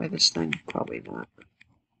identify this thing? Probably not.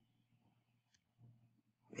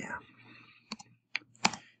 Yeah.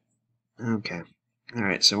 Okay.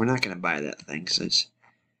 Alright, so we're not going to buy that thing, because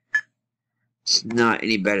it's not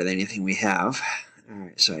any better than anything we have.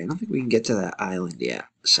 Alright, so I don't think we can get to that island yet.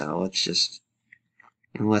 So let's just...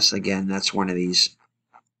 Unless, again, that's one of these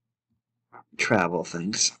travel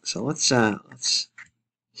things. So let's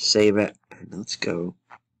save it, and let's go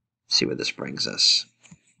see where this brings us.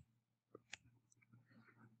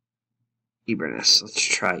 Eburness. Let's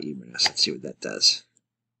try Eburness. Let's see what that does.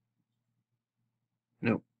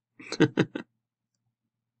 Nope.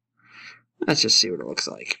 Let's just see what it looks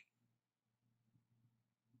like.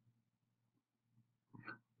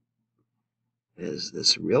 Is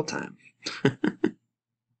this real time?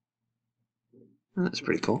 That's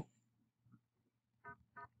pretty cool.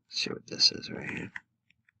 Let's see what this is right here.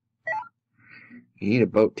 You need a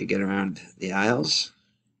boat to get around the Isles.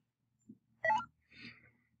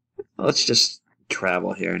 Well, let's just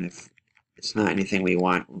travel here, and if it's not anything we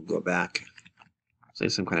want, we'll go back. It's like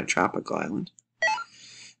some kind of tropical island.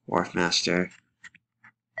 Wharf Master.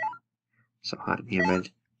 So hot and humid.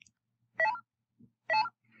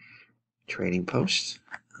 Trading post.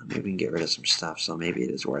 Maybe we can get rid of some stuff, so maybe it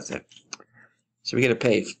is worth it. So we got to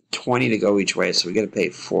pay 20 to go each way, so we got to pay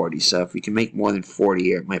 40. So if we can make more than 40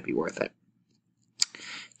 here, it might be worth it.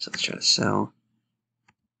 So let's try to sell.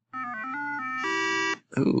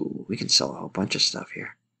 Ooh, we can sell a whole bunch of stuff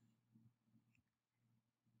here.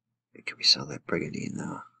 Can we sell that brigandine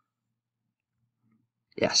though?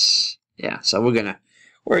 Yes. Yeah. So we're gonna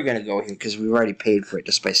go here because we've already paid for it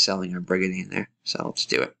just by selling our brigandine there. So let's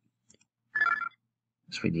do it.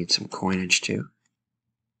 So we need some coinage too.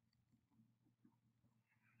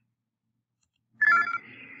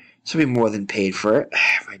 So we more than paid for it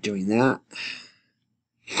by doing that.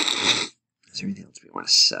 Is there anything else we want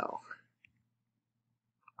to sell?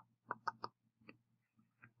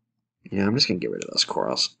 You know, I'm just going to get rid of those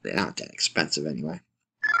corals. They're not that expensive anyway.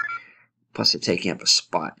 Plus, they're taking up a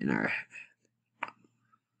spot in our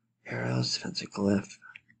arrows, defensive glyph.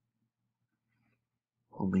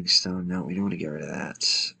 Homing stone. No, we don't want to get rid of that.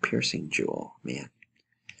 Piercing jewel. Man.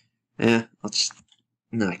 Let's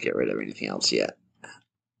not get rid of anything else yet.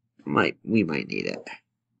 We might need it.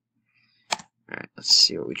 Alright, let's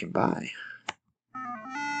see what we can buy.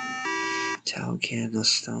 Tallow candle,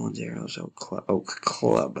 stones, arrows, oak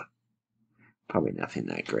club. Probably nothing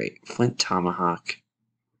that great. Flint tomahawk.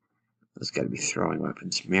 Those got to be throwing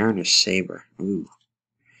weapons. Mariner's saber. Ooh.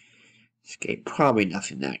 Escape. Probably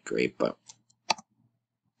nothing that great, but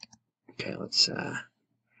okay. Let's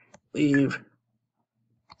leave.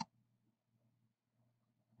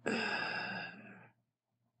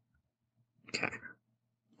 Okay.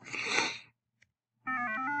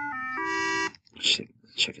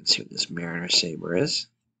 Check and see what this Mariner saber is.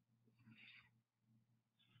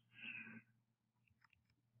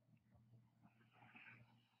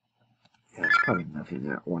 Yeah, it's probably nothing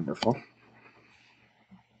that wonderful,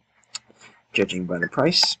 judging by the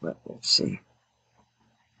price, but we'll see.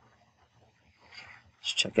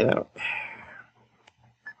 Let's check it out.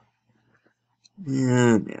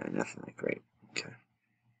 Yeah, nothing that great. Okay.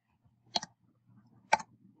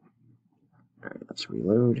 Alright, let's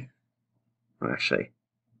reload. Oh, actually,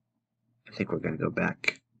 I think we're going to go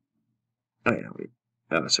back. Oh,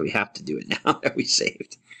 yeah. So we have to do it now that we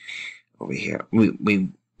saved. Over here.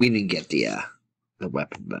 We didn't get the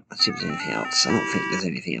weapon, but let's see if there's anything else. I don't think there's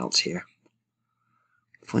anything else here.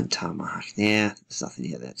 Flint tomahawk. Yeah, there's nothing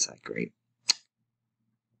here that's that great.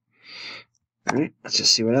 Alright, let's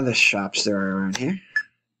just see what other shops there are around here.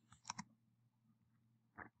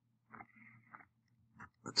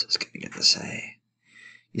 What's this guy got to say?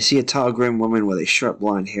 You see a tall, grim woman with a short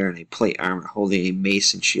blonde hair and a plate armor holding a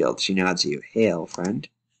mace and shield. She nods at you. Hail, friend.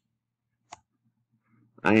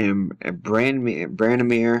 I am a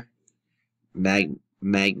Branimir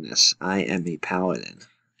Magnus. I am a paladin.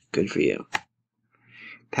 Good for you.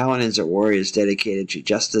 Paladins are warriors dedicated to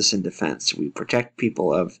justice and defense. We protect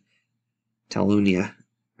people of Talanua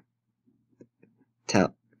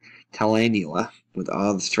with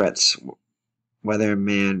all the threats, whether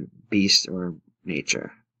man, beast, or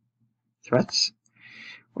nature. Threats?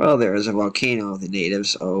 Well, there is a volcano of the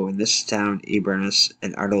natives. Oh, in this town, Eburness,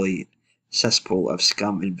 an utterly cesspool of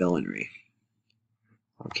scum and villainy.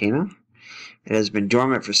 Volcano? It has been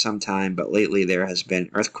dormant for some time, but lately there has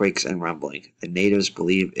been earthquakes and rumbling. The natives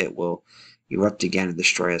believe it will erupt again and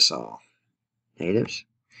destroy us all. Natives?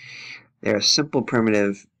 They are simple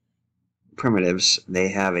primitives. They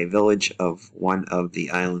have a village of one of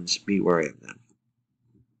the islands. Be wary of them.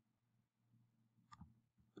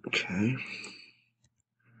 Okay.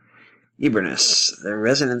 Eburness. Their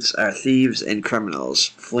residents are thieves and criminals,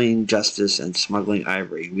 fleeing justice and smuggling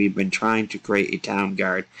ivory. We've been trying to create a town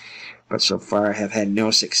guard, but so far have had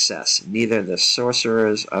no success. Neither the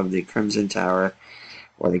sorcerers of the Crimson Tower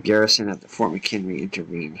or the garrison at the Fort McHenry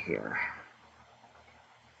intervene here.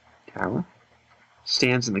 Tower?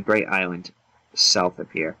 Stands in the great island south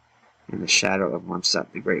of here, in the shadow of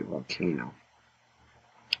Monsat, the great volcano.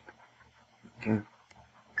 Okay.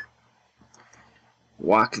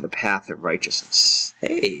 Walk the path of righteousness.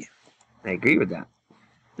 Hey, I agree with that.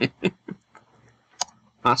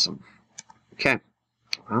 Awesome. Okay.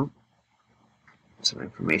 Well, some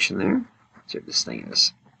information there. Let's see what this thing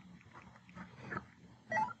is.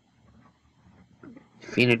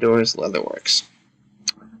 Finador's Leatherworks.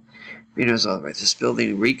 Finador's Leatherworks. This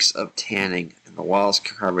building reeks of tanning, and the walls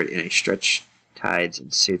covered in a stretched tides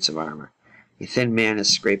and suits of armor. A thin man is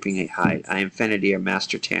scraping a hide. I am Fenadier,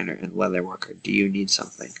 master tanner and leatherworker. Do you need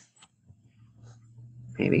something?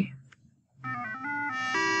 Maybe.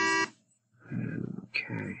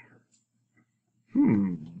 Okay.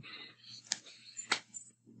 Ooh,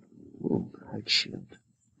 hide shield.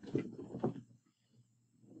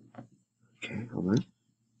 Okay, hold on.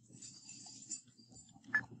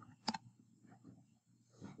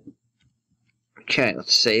 Okay,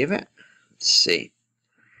 let's save it. Let's see.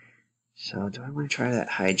 So, do I want to try that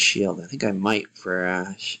hide shield? I think I might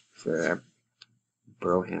for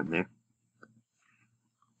Broham there.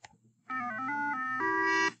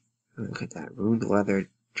 Look at that ruined leather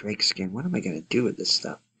drake skin. What am I going to do with this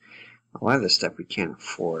stuff? A lot of this stuff we can't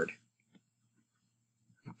afford.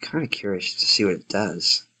 I'm kind of curious to see what it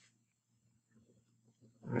does.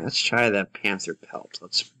 Alright, let's try the panther pelt.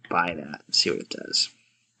 Let's buy that and see what it does.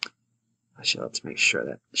 Actually, let's make sure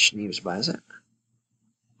that Schneeves buys it.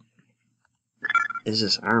 Is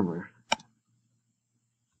this armor?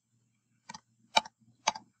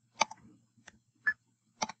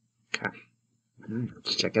 Okay. Alright,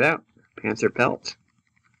 let's check it out. Panther pelt.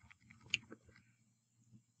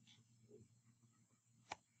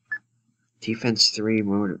 Defense 3,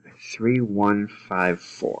 move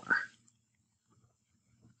 3154.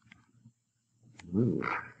 Ooh.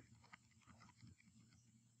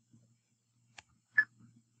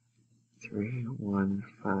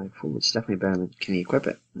 3154. It's definitely better than. Can you equip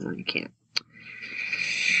it? No, you can't.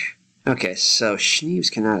 Okay, so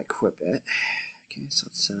Schneeves cannot equip it. Okay, so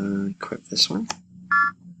let's equip this one.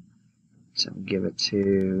 So we'll give it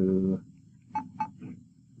to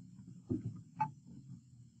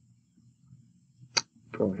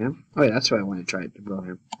Broham. Oh, yeah, that's what I want to try to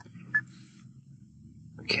Broham.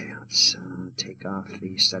 Okay, let's take off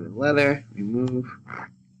the studded leather, remove.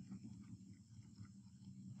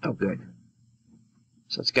 Oh, good.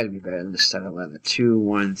 So it's got to be better than the studded leather.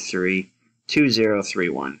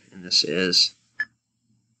 2031, and this is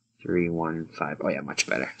 315. Oh yeah, much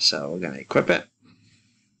better. So we're gonna equip it.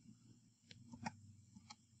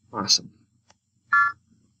 Awesome.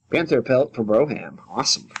 Panther pelt for Broham.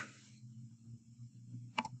 Awesome.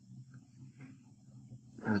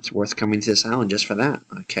 It's worth coming to this island just for that.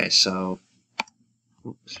 Okay, so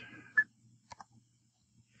oops.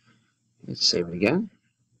 Let's save it again.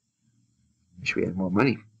 Wish we had more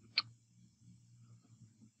money.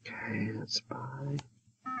 Okay, let's buy.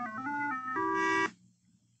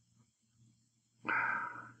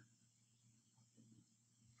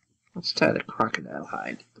 Let's try the crocodile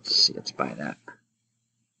hide. Let's see, let's buy that.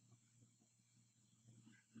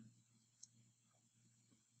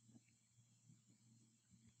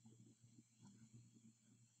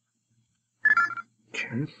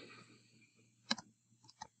 Okay.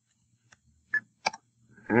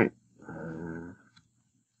 Alright.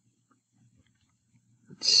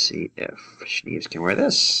 Let's see if Schneeves can wear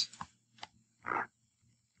this.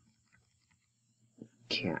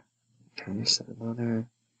 Can't. Okay, set of leather.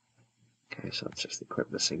 Okay, so let's just equip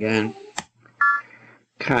this again.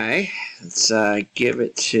 Okay, let's give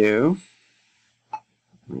it to. I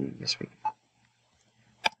guess we.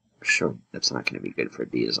 Sure, that's not going to be good for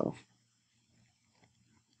Diesel.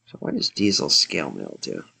 So what does Diesel's scale mill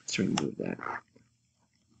do? Let's remove that.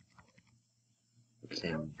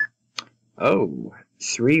 Then, oh,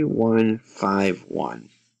 3151.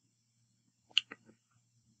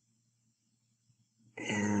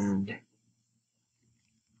 And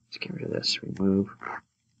let's get rid of this. Remove.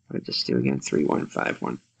 What did this do again?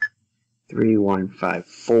 3151.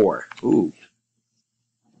 3154. Ooh.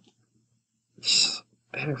 It's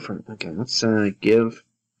better for. Okay, let's give.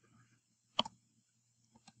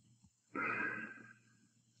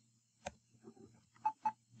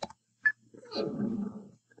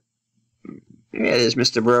 Yeah, there's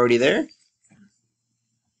Mr. Brody there.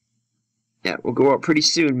 Yeah, we'll go up pretty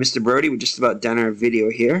soon, Mr. Brody. We're just about done our video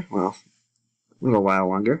here. Well, a little while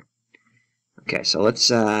longer. Okay, so let's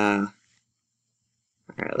alright,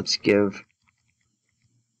 let's give.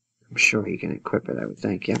 I'm sure he can equip it, I would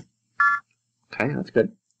think, yeah. Okay, that's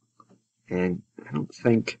good. And I don't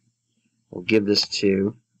think we'll give this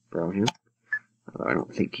to Broham. Although I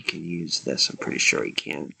don't think he can use this. I'm pretty sure he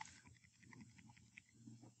can.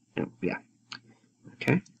 No, yeah.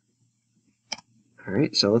 Okay.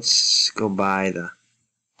 Alright, so let's go buy the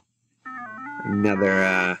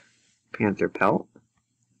another panther pelt.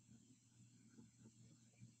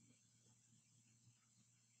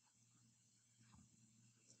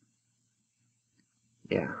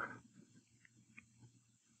 Yeah.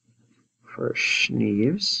 For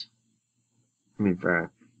Schneeves. I mean,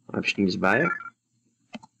 for I'll have Schneeves buy it.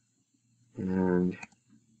 And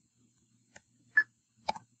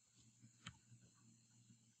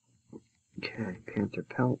okay, panther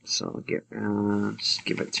pelt. So I'll get just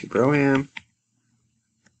give it to Broham.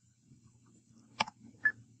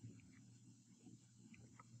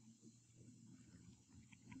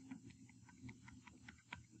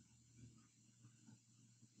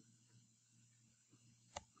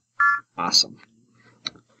 Awesome.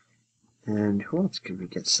 And who else can we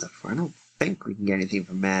get stuff for? I don't think we can get anything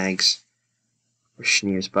from Mags or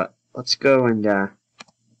Schneeves, but let's go and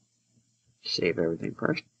save everything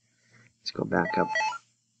first. Let's go back up.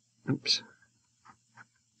 Oops.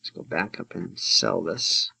 Let's go back up and sell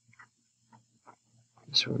this.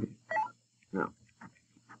 This one. No.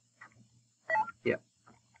 Yep.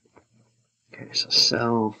 Okay, so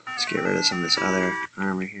sell. Let's get rid of some of this other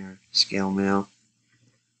armor here. Scale mail.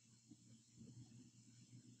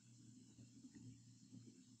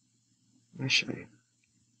 Actually,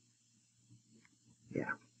 yeah.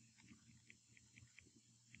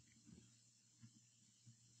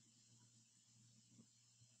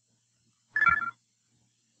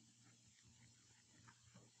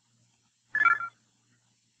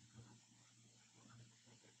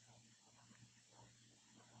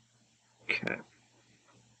 Okay.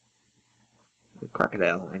 The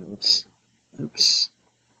crocodile line. Oops.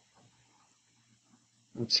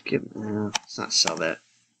 Let's give. No, let's not sell that.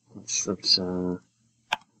 Let's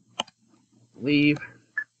leave.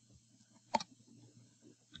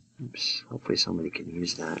 Oops. Hopefully somebody can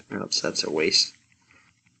use that, or else that's a waste.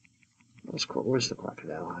 Where's the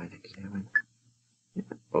crocodile hide? Examine. Yeah.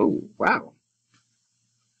 Oh, wow.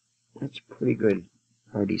 That's pretty good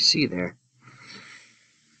RDC there.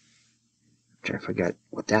 Which I forgot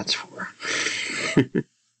what that's for.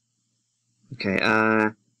 Okay,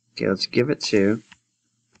 okay, let's give it to.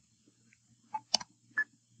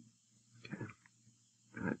 Okay.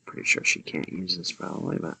 I'm pretty sure she can't use this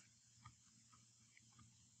probably, but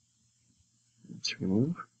let's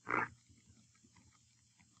remove.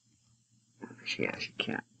 Yeah, she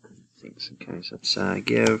can't. Thanks. Okay, so let's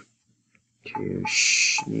give to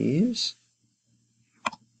Sneeze.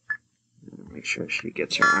 Make sure she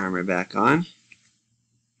gets her armor back on.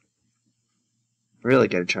 Really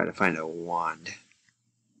gotta try to find a wand.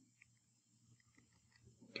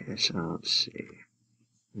 Okay, so let's see.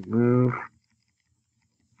 Remove.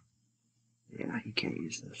 Yeah, he can't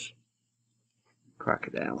use this.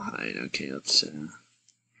 Crocodile hide. Okay, let's.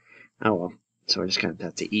 Oh well. So we're just gonna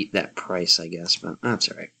have to eat that price, I guess, but that's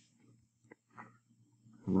alright.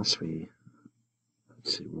 Unless we.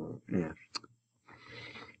 Let's see. Well, yeah.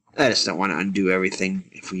 I just don't want to undo everything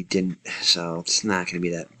if we didn't, so it's not going to be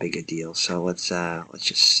that big a deal. So let's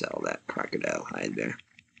just sell that crocodile hide there,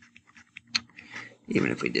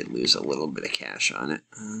 even if we did lose a little bit of cash on it.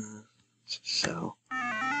 Sell.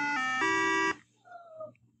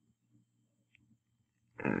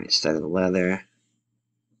 Alright, instead of the leather,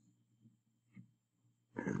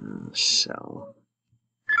 sell,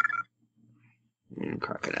 and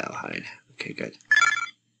crocodile hide. Okay, good.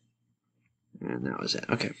 And that was it.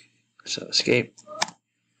 Okay, so escape.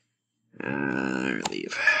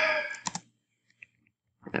 Leave.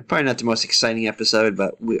 Probably not the most exciting episode,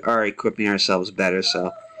 but we are equipping ourselves better,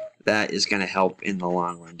 so that is going to help in the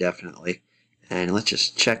long run, definitely. And let's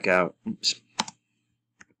just check out. Oops.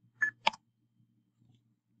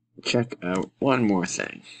 Check out one more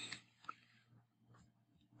thing.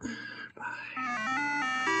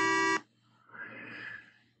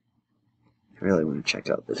 I really want to check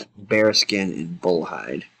out this bear skin and bull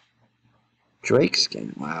hide. Drake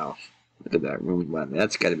skin. Wow. Look at that ruined leather.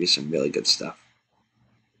 That's got to be some really good stuff.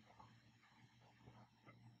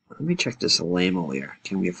 Let me check this lamelier.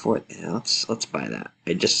 Can we afford it? Yeah, let's buy that.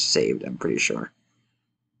 I just saved, I'm pretty sure.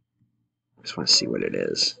 I just want to see what it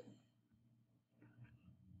is.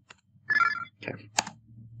 Okay.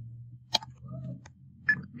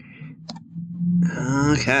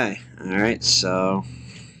 Okay. Alright, so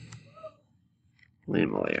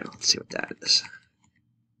lamelier. Let's see what that is.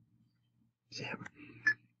 Damn.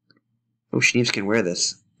 Oh, Schneeves can wear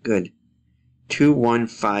this. Good.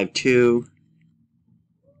 2152.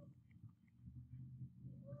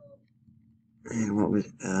 And what was...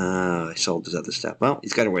 I sold his other stuff. Well,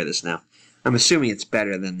 he's got to wear this now. I'm assuming it's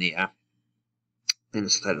better than the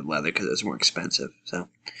studded leather because it's more expensive. So,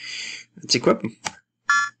 let's equip him.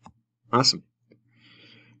 Awesome.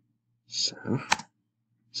 So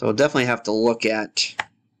we'll definitely have to look at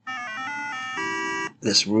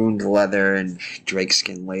this ruined leather and Drake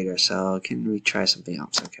skin later. So can we try something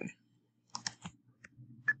else? Okay.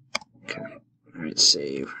 Okay. All right.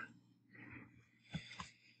 Save.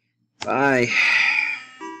 Bye.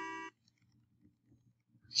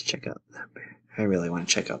 Let's check out that bear. I really want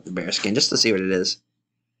to check out the bear skin just to see what it is.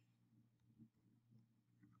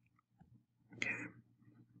 Okay.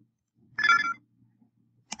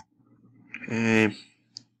 Okay.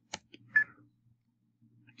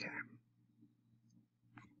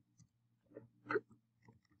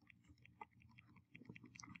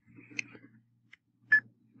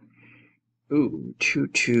 Ooh,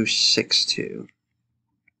 2262.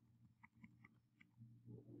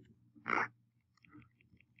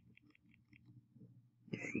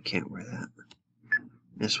 Yeah, you can't wear that.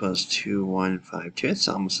 This was 2152. It's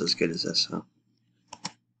almost as good as this, huh?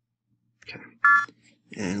 Okay.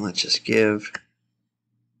 And let's just give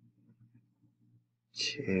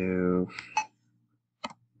to...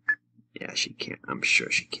 Yeah, she can't. I'm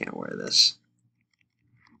sure she can't wear this.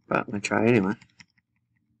 But I'm going to try anyway.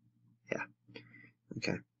 Yeah.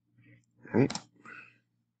 Okay. Alright.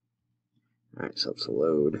 Alright, so let's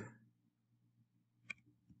load.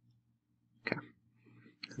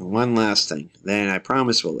 One last thing. Then I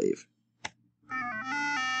promise we'll leave.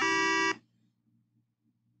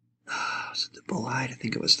 Was it the bullhide? I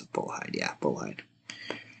think it was the bullhide. Yeah, bullhide.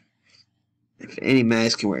 If any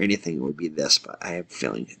mask can wear anything, it would be this, but I have a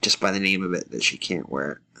feeling, just by the name of it, that she can't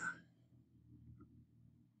wear it.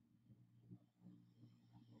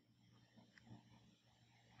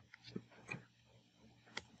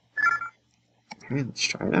 Okay, let's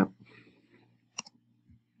try it out.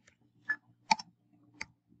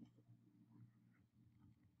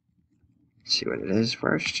 Let's see what it is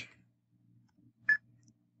first.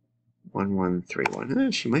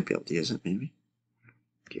 1131. She might be able to use it, maybe.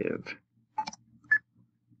 Give.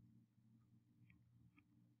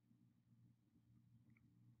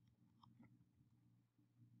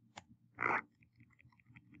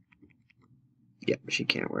 Yep, she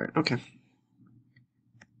can't wear it. Okay.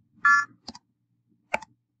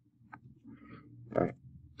 Alright.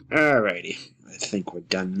 Alrighty. I think we're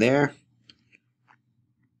done there.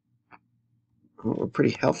 Well, we're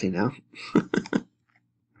pretty healthy now.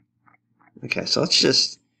 Okay, so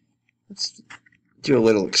let's do a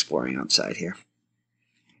little exploring outside here.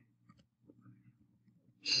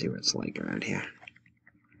 See what it's like around here.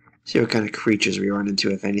 See what kind of creatures we run into,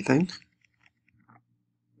 if anything.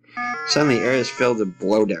 Suddenly, air is filled with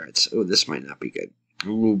blow darts. Oh, this might not be good.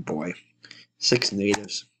 Oh boy. 6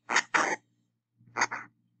 natives.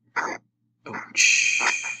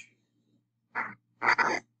 Ouch.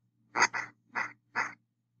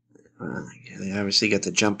 They obviously got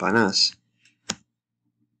the jump on us.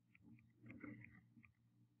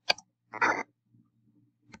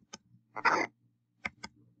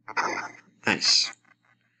 Nice.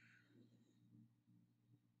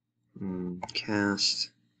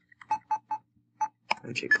 Cast.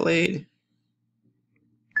 Magic Blade.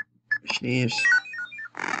 Schneeves.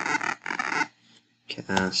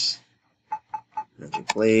 Cast. Magic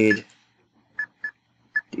Blade.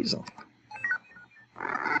 Diesel.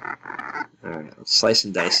 Alright, let's slice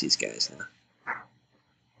and dice these guys now.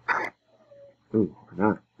 Ooh, we're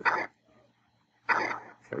not.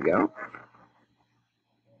 There we go.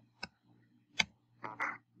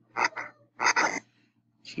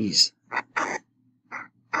 Jeez.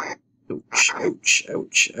 Ouch, ouch,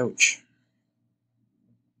 ouch, ouch.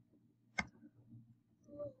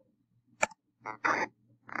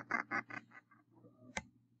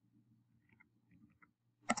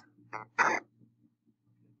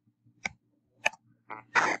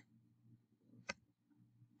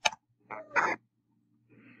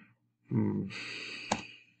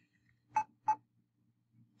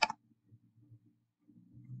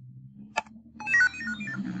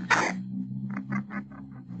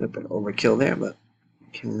 A bit of overkill there, but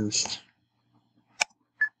cast.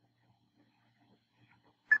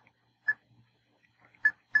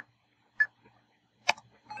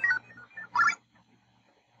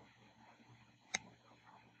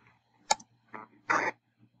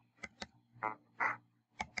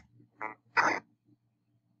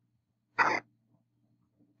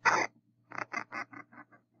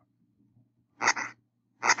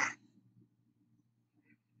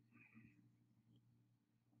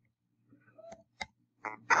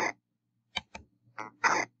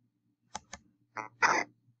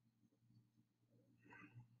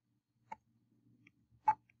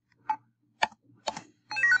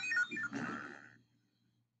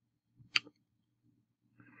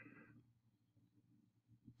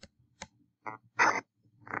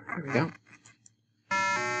 There we go.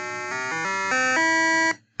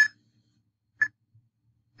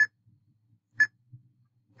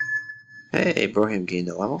 Hey, Broham gained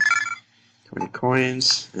a level. 20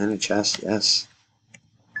 coins and a chest, yes.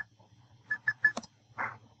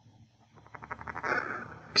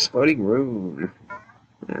 Exploding rune.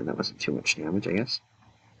 That wasn't too much damage, I guess.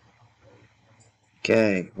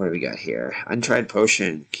 Okay, what do we got here? Untried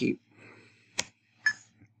potion. Keep.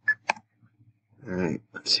 Alright,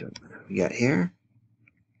 let's see what we got here.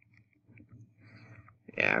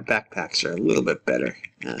 Yeah, our backpacks are a little bit better,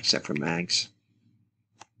 except for mags.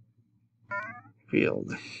 Field.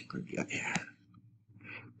 What do we got here?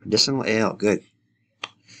 Medicinal ale, good.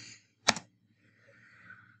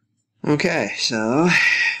 Okay, so,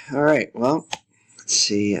 alright, well, let's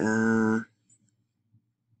see,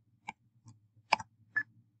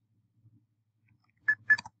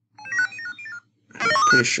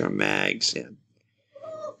 pretty sure mags, yeah.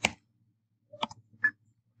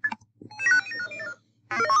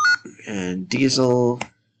 And diesel.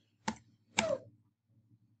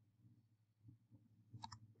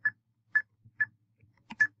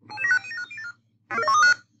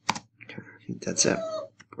 Okay, I think that's it.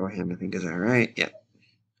 Broham, I think, is alright. Yep.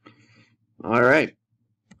 Alright.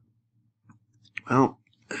 Well,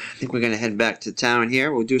 I think we're going to head back to town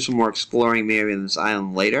here. We'll do some more exploring maybe on this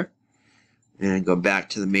island later. And go back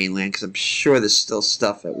to the mainland, because I'm sure there's still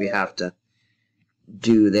stuff that we have to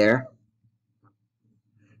do there.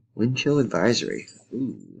 Wind chill advisory.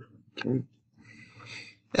 Ooh, okay.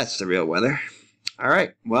 That's the real weather.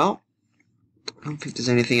 Alright, well, I don't think there's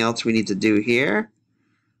anything else we need to do here.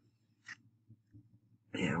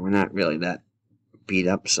 Yeah, we're not really that beat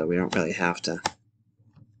up, so we don't really have to.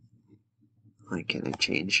 Why can't I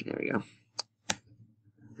change? There we go.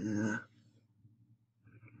 Yeah,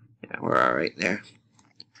 we're alright there.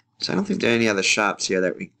 So I don't think there are any other shops here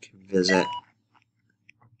that we can visit.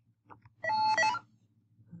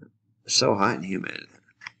 It's so hot and humid.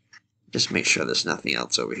 Just make sure there's nothing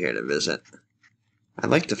else over here to visit. I'd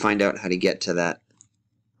like to find out how to get to that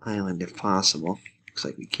island if possible. Looks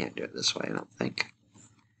like we can't do it this way, I don't think.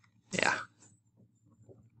 Yeah.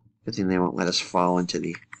 Good thing they won't let us fall into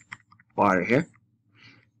the water here.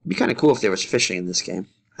 It'd be kind of cool if there was fishing in this game.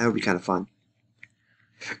 That would be kind of fun.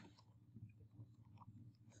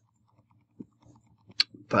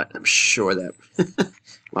 But I'm sure that...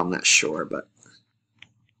 well, I'm not sure, but...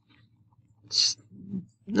 it's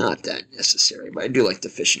not that necessary. But I do like the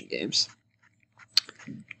fishing games.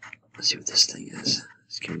 Let's see what this thing is.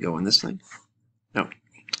 Can we go on this thing? No.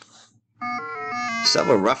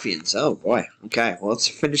 Several ruffians. Oh, boy. Okay, well, let's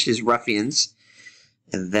finish these ruffians.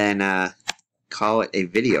 And then call it a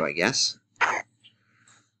video, I guess.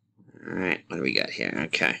 Alright, what do we got here?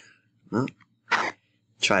 Okay. Well,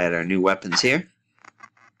 try out our new weapons here.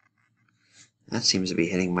 That seems to be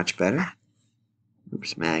hitting much better.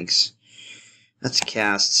 Oops, mags. Let's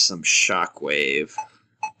cast some shockwave.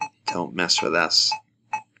 Don't mess with us.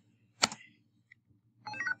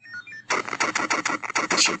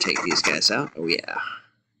 I should take these guys out. Oh, yeah.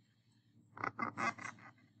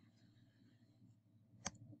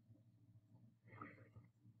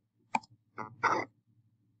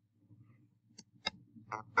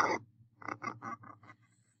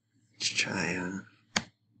 Let's try,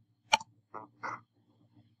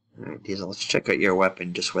 Alright, Diesel, let's check out your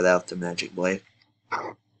weapon just without the magic blade.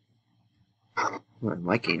 I'm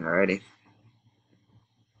liking it already.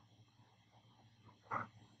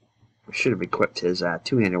 We should have equipped his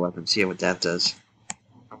two-handed weapon, see what that does.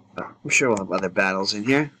 I'm sure we'll have other battles in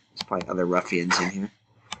here. There's probably other ruffians in here.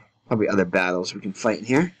 Probably other battles we can fight in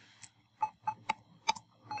here.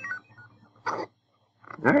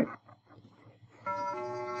 Alright.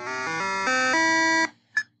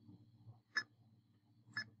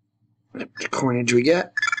 What coinage we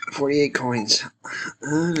get? 48 coins.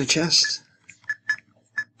 And a chest.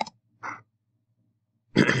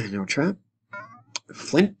 No trap.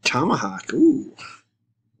 Flint Tomahawk. Ooh.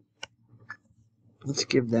 Let's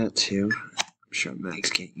give that to... I'm sure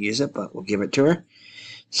Max can't use it, but we'll give it to her.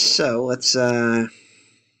 So, let's take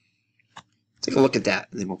a look at that,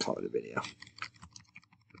 and then we'll call it a video.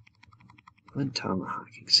 Flint Tomahawk.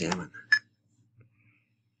 Examine.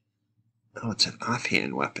 Oh, it's an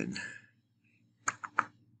offhand weapon.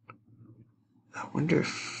 I wonder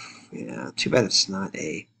if... yeah, too bad it's not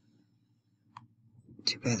a...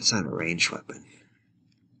 too bad it's not a ranged weapon.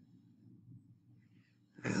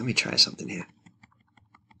 Alright, let me try something here.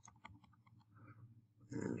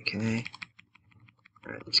 Okay.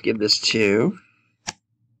 Alright, let's give this to... I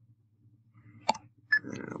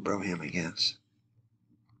don't know, Broham, I guess.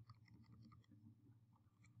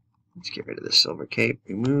 Let's get rid of the silver cape.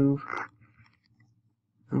 Remove.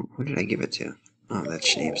 Oh, who did I give it to? Oh,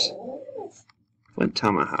 that's Schneebs. Flint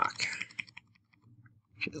Tomahawk.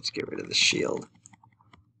 Okay, let's get rid of the shield.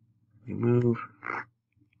 Remove.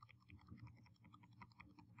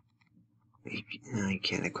 No, you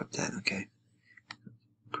can't equip that. Okay.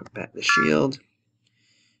 Equip back the shield.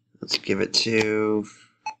 Let's give it to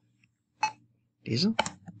Diesel.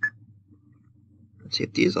 Let's see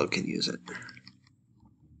if Diesel can use it.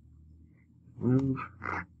 Move.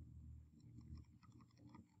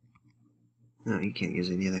 No, you can't use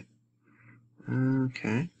it either.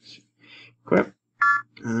 Okay. Equip.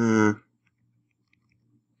 Okay,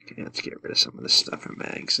 let's get rid of some of this stuff in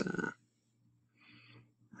mags. I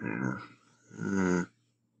don't know.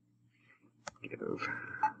 Give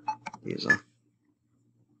Diesel.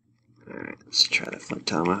 Alright, let's try the Flint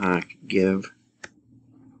Tomahawk. Give.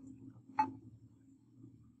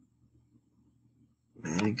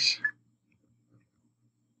 Mags.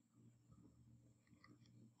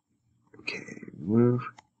 Okay, move.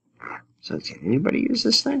 So can anybody use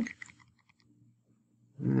this thing?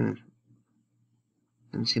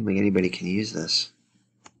 Doesn't seem like anybody can use this.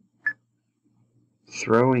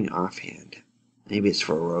 Throwing offhand. Maybe it's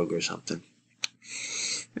for a rogue or something.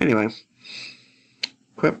 Anyway.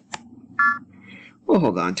 Equip. we'll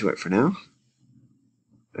hold on to it for now.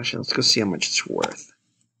 Actually, let's go see how much it's worth.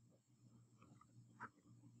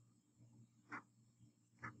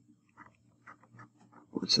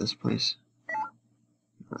 What's this place?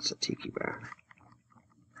 That's a tiki bar.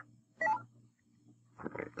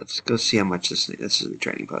 Alright, let's go see how much this is the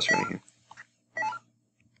trading post right here.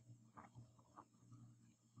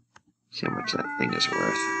 See how much that thing is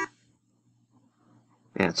worth.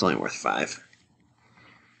 Yeah, it's only worth 5.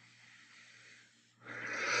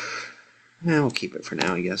 Yeah, we'll keep it for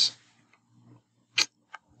now, I guess.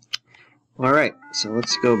 Alright, so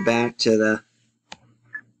let's go back to the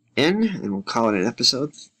inn, and we'll call it an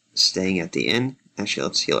episode. Staying at the inn. Actually,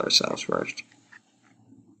 let's heal ourselves first.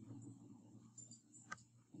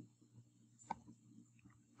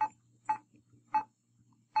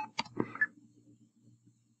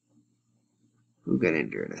 Who got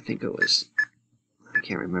injured? I think it was... I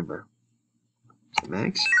can't remember. Is it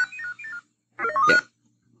Max? Yep.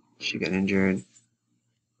 She got injured.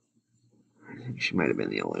 I think she might have been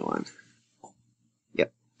the only one.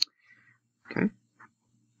 Yep. Okay.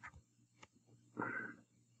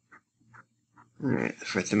 Alright,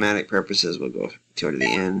 for thematic purposes, we'll go to the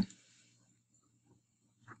end.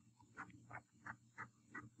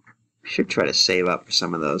 Should try to save up for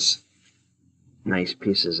some of those nice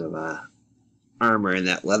pieces of armor in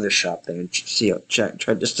that leather shop there, and see what try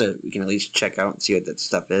just to we can at least check out and see what that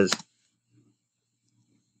stuff is.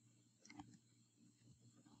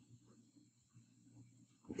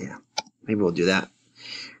 Yeah, maybe we'll do that.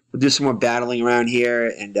 We'll do some more battling around here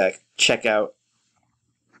and check out.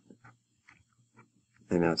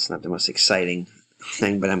 I know it's not the most exciting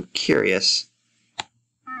thing, but I'm curious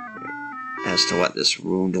as to what this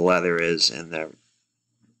ruined leather is and the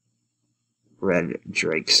red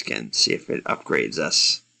drake skin. See if it upgrades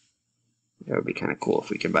us. That would be kind of cool if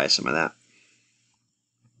we could buy some of that.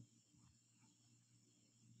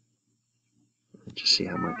 Just see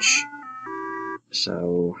how much.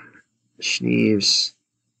 So, Schneeves,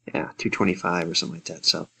 yeah, 225 or something like that.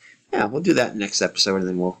 So, yeah, we'll do that next episode, and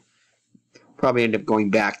then we'll probably end up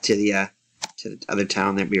going back to the other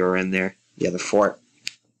town that we were in there, the other fort,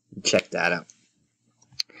 and check that out.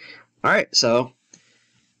 Alright, so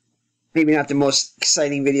maybe not the most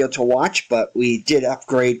exciting video to watch, but we did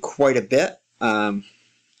upgrade quite a bit. At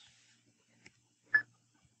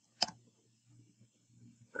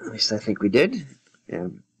least I think we did.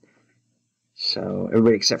 So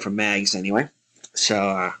everybody except for Mags anyway.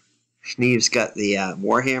 So Schneeve's got the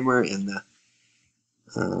Warhammer and the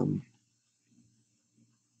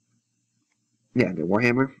the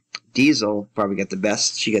Warhammer. Diesel probably got the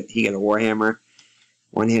best. He got a Warhammer,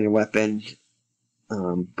 one-handed weapon,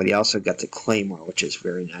 but he also got the Claymore, which is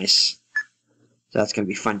very nice. So that's going to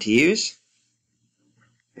be fun to use.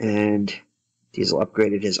 And Diesel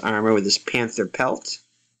upgraded his armor with his Panther pelt.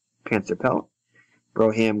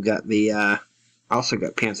 Broham got the also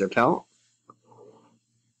got Panther pelt.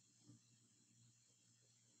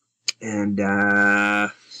 And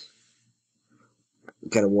got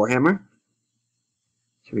a Warhammer.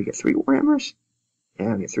 So we get 3 Warhammers?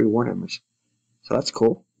 Yeah, we get 3 Warhammers. So that's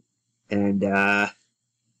cool. And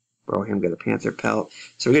Broham got a Panther pelt.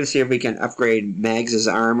 So we're going to see if we can upgrade Mags'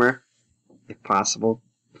 armor, if possible.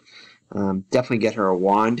 Definitely get her a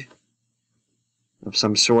wand of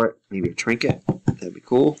some sort, maybe a trinket. That'd be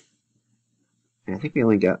cool. And I think we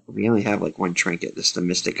only have like 1 trinket. This is the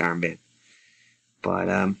Mystic armband. But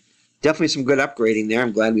definitely some good upgrading there.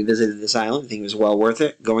 I'm glad we visited this island. I think it was well worth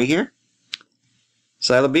it going here.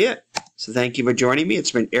 So that'll be it. So thank you for joining me. It's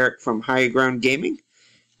been Eric from Higher Ground Gaming,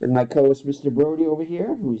 and my co-host Mr. Brody over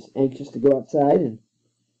here, who's anxious to go outside and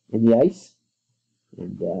in the ice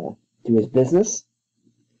and do his business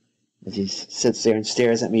as he sits there and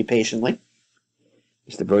stares at me patiently.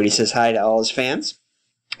 Mr. Brody says hi to all his fans.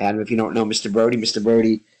 Adam, if you don't know Mr. Brody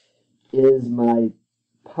is my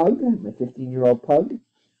pug, my 15-year-old pug,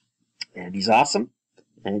 and he's awesome.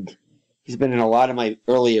 And he's been in a lot of my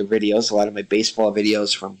earlier videos, a lot of my baseball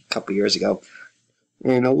videos from a couple years ago,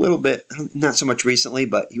 and a little bit, not so much recently,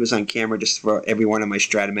 but he was on camera just for every one of my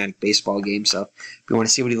Stratomatic baseball games. So if you want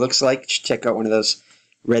to see what he looks like, check out one of those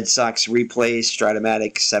Red Sox replays,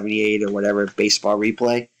 Stratomatic 78 or whatever, baseball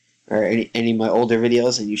replay, or any of my older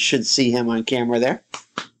videos, and you should see him on camera there.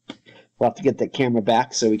 We'll have to get that camera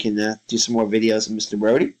back so we can do some more videos of Mr.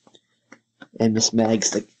 Brody and Miss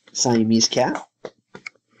Mags, the Siamese cat.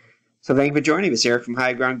 So thank you for joining us, Eric from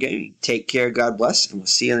High Ground Gaming. Take care, God bless, and we'll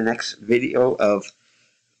see you in the next video of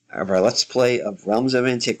our Let's Play of Realms of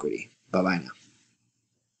Antiquity. Bye-bye now.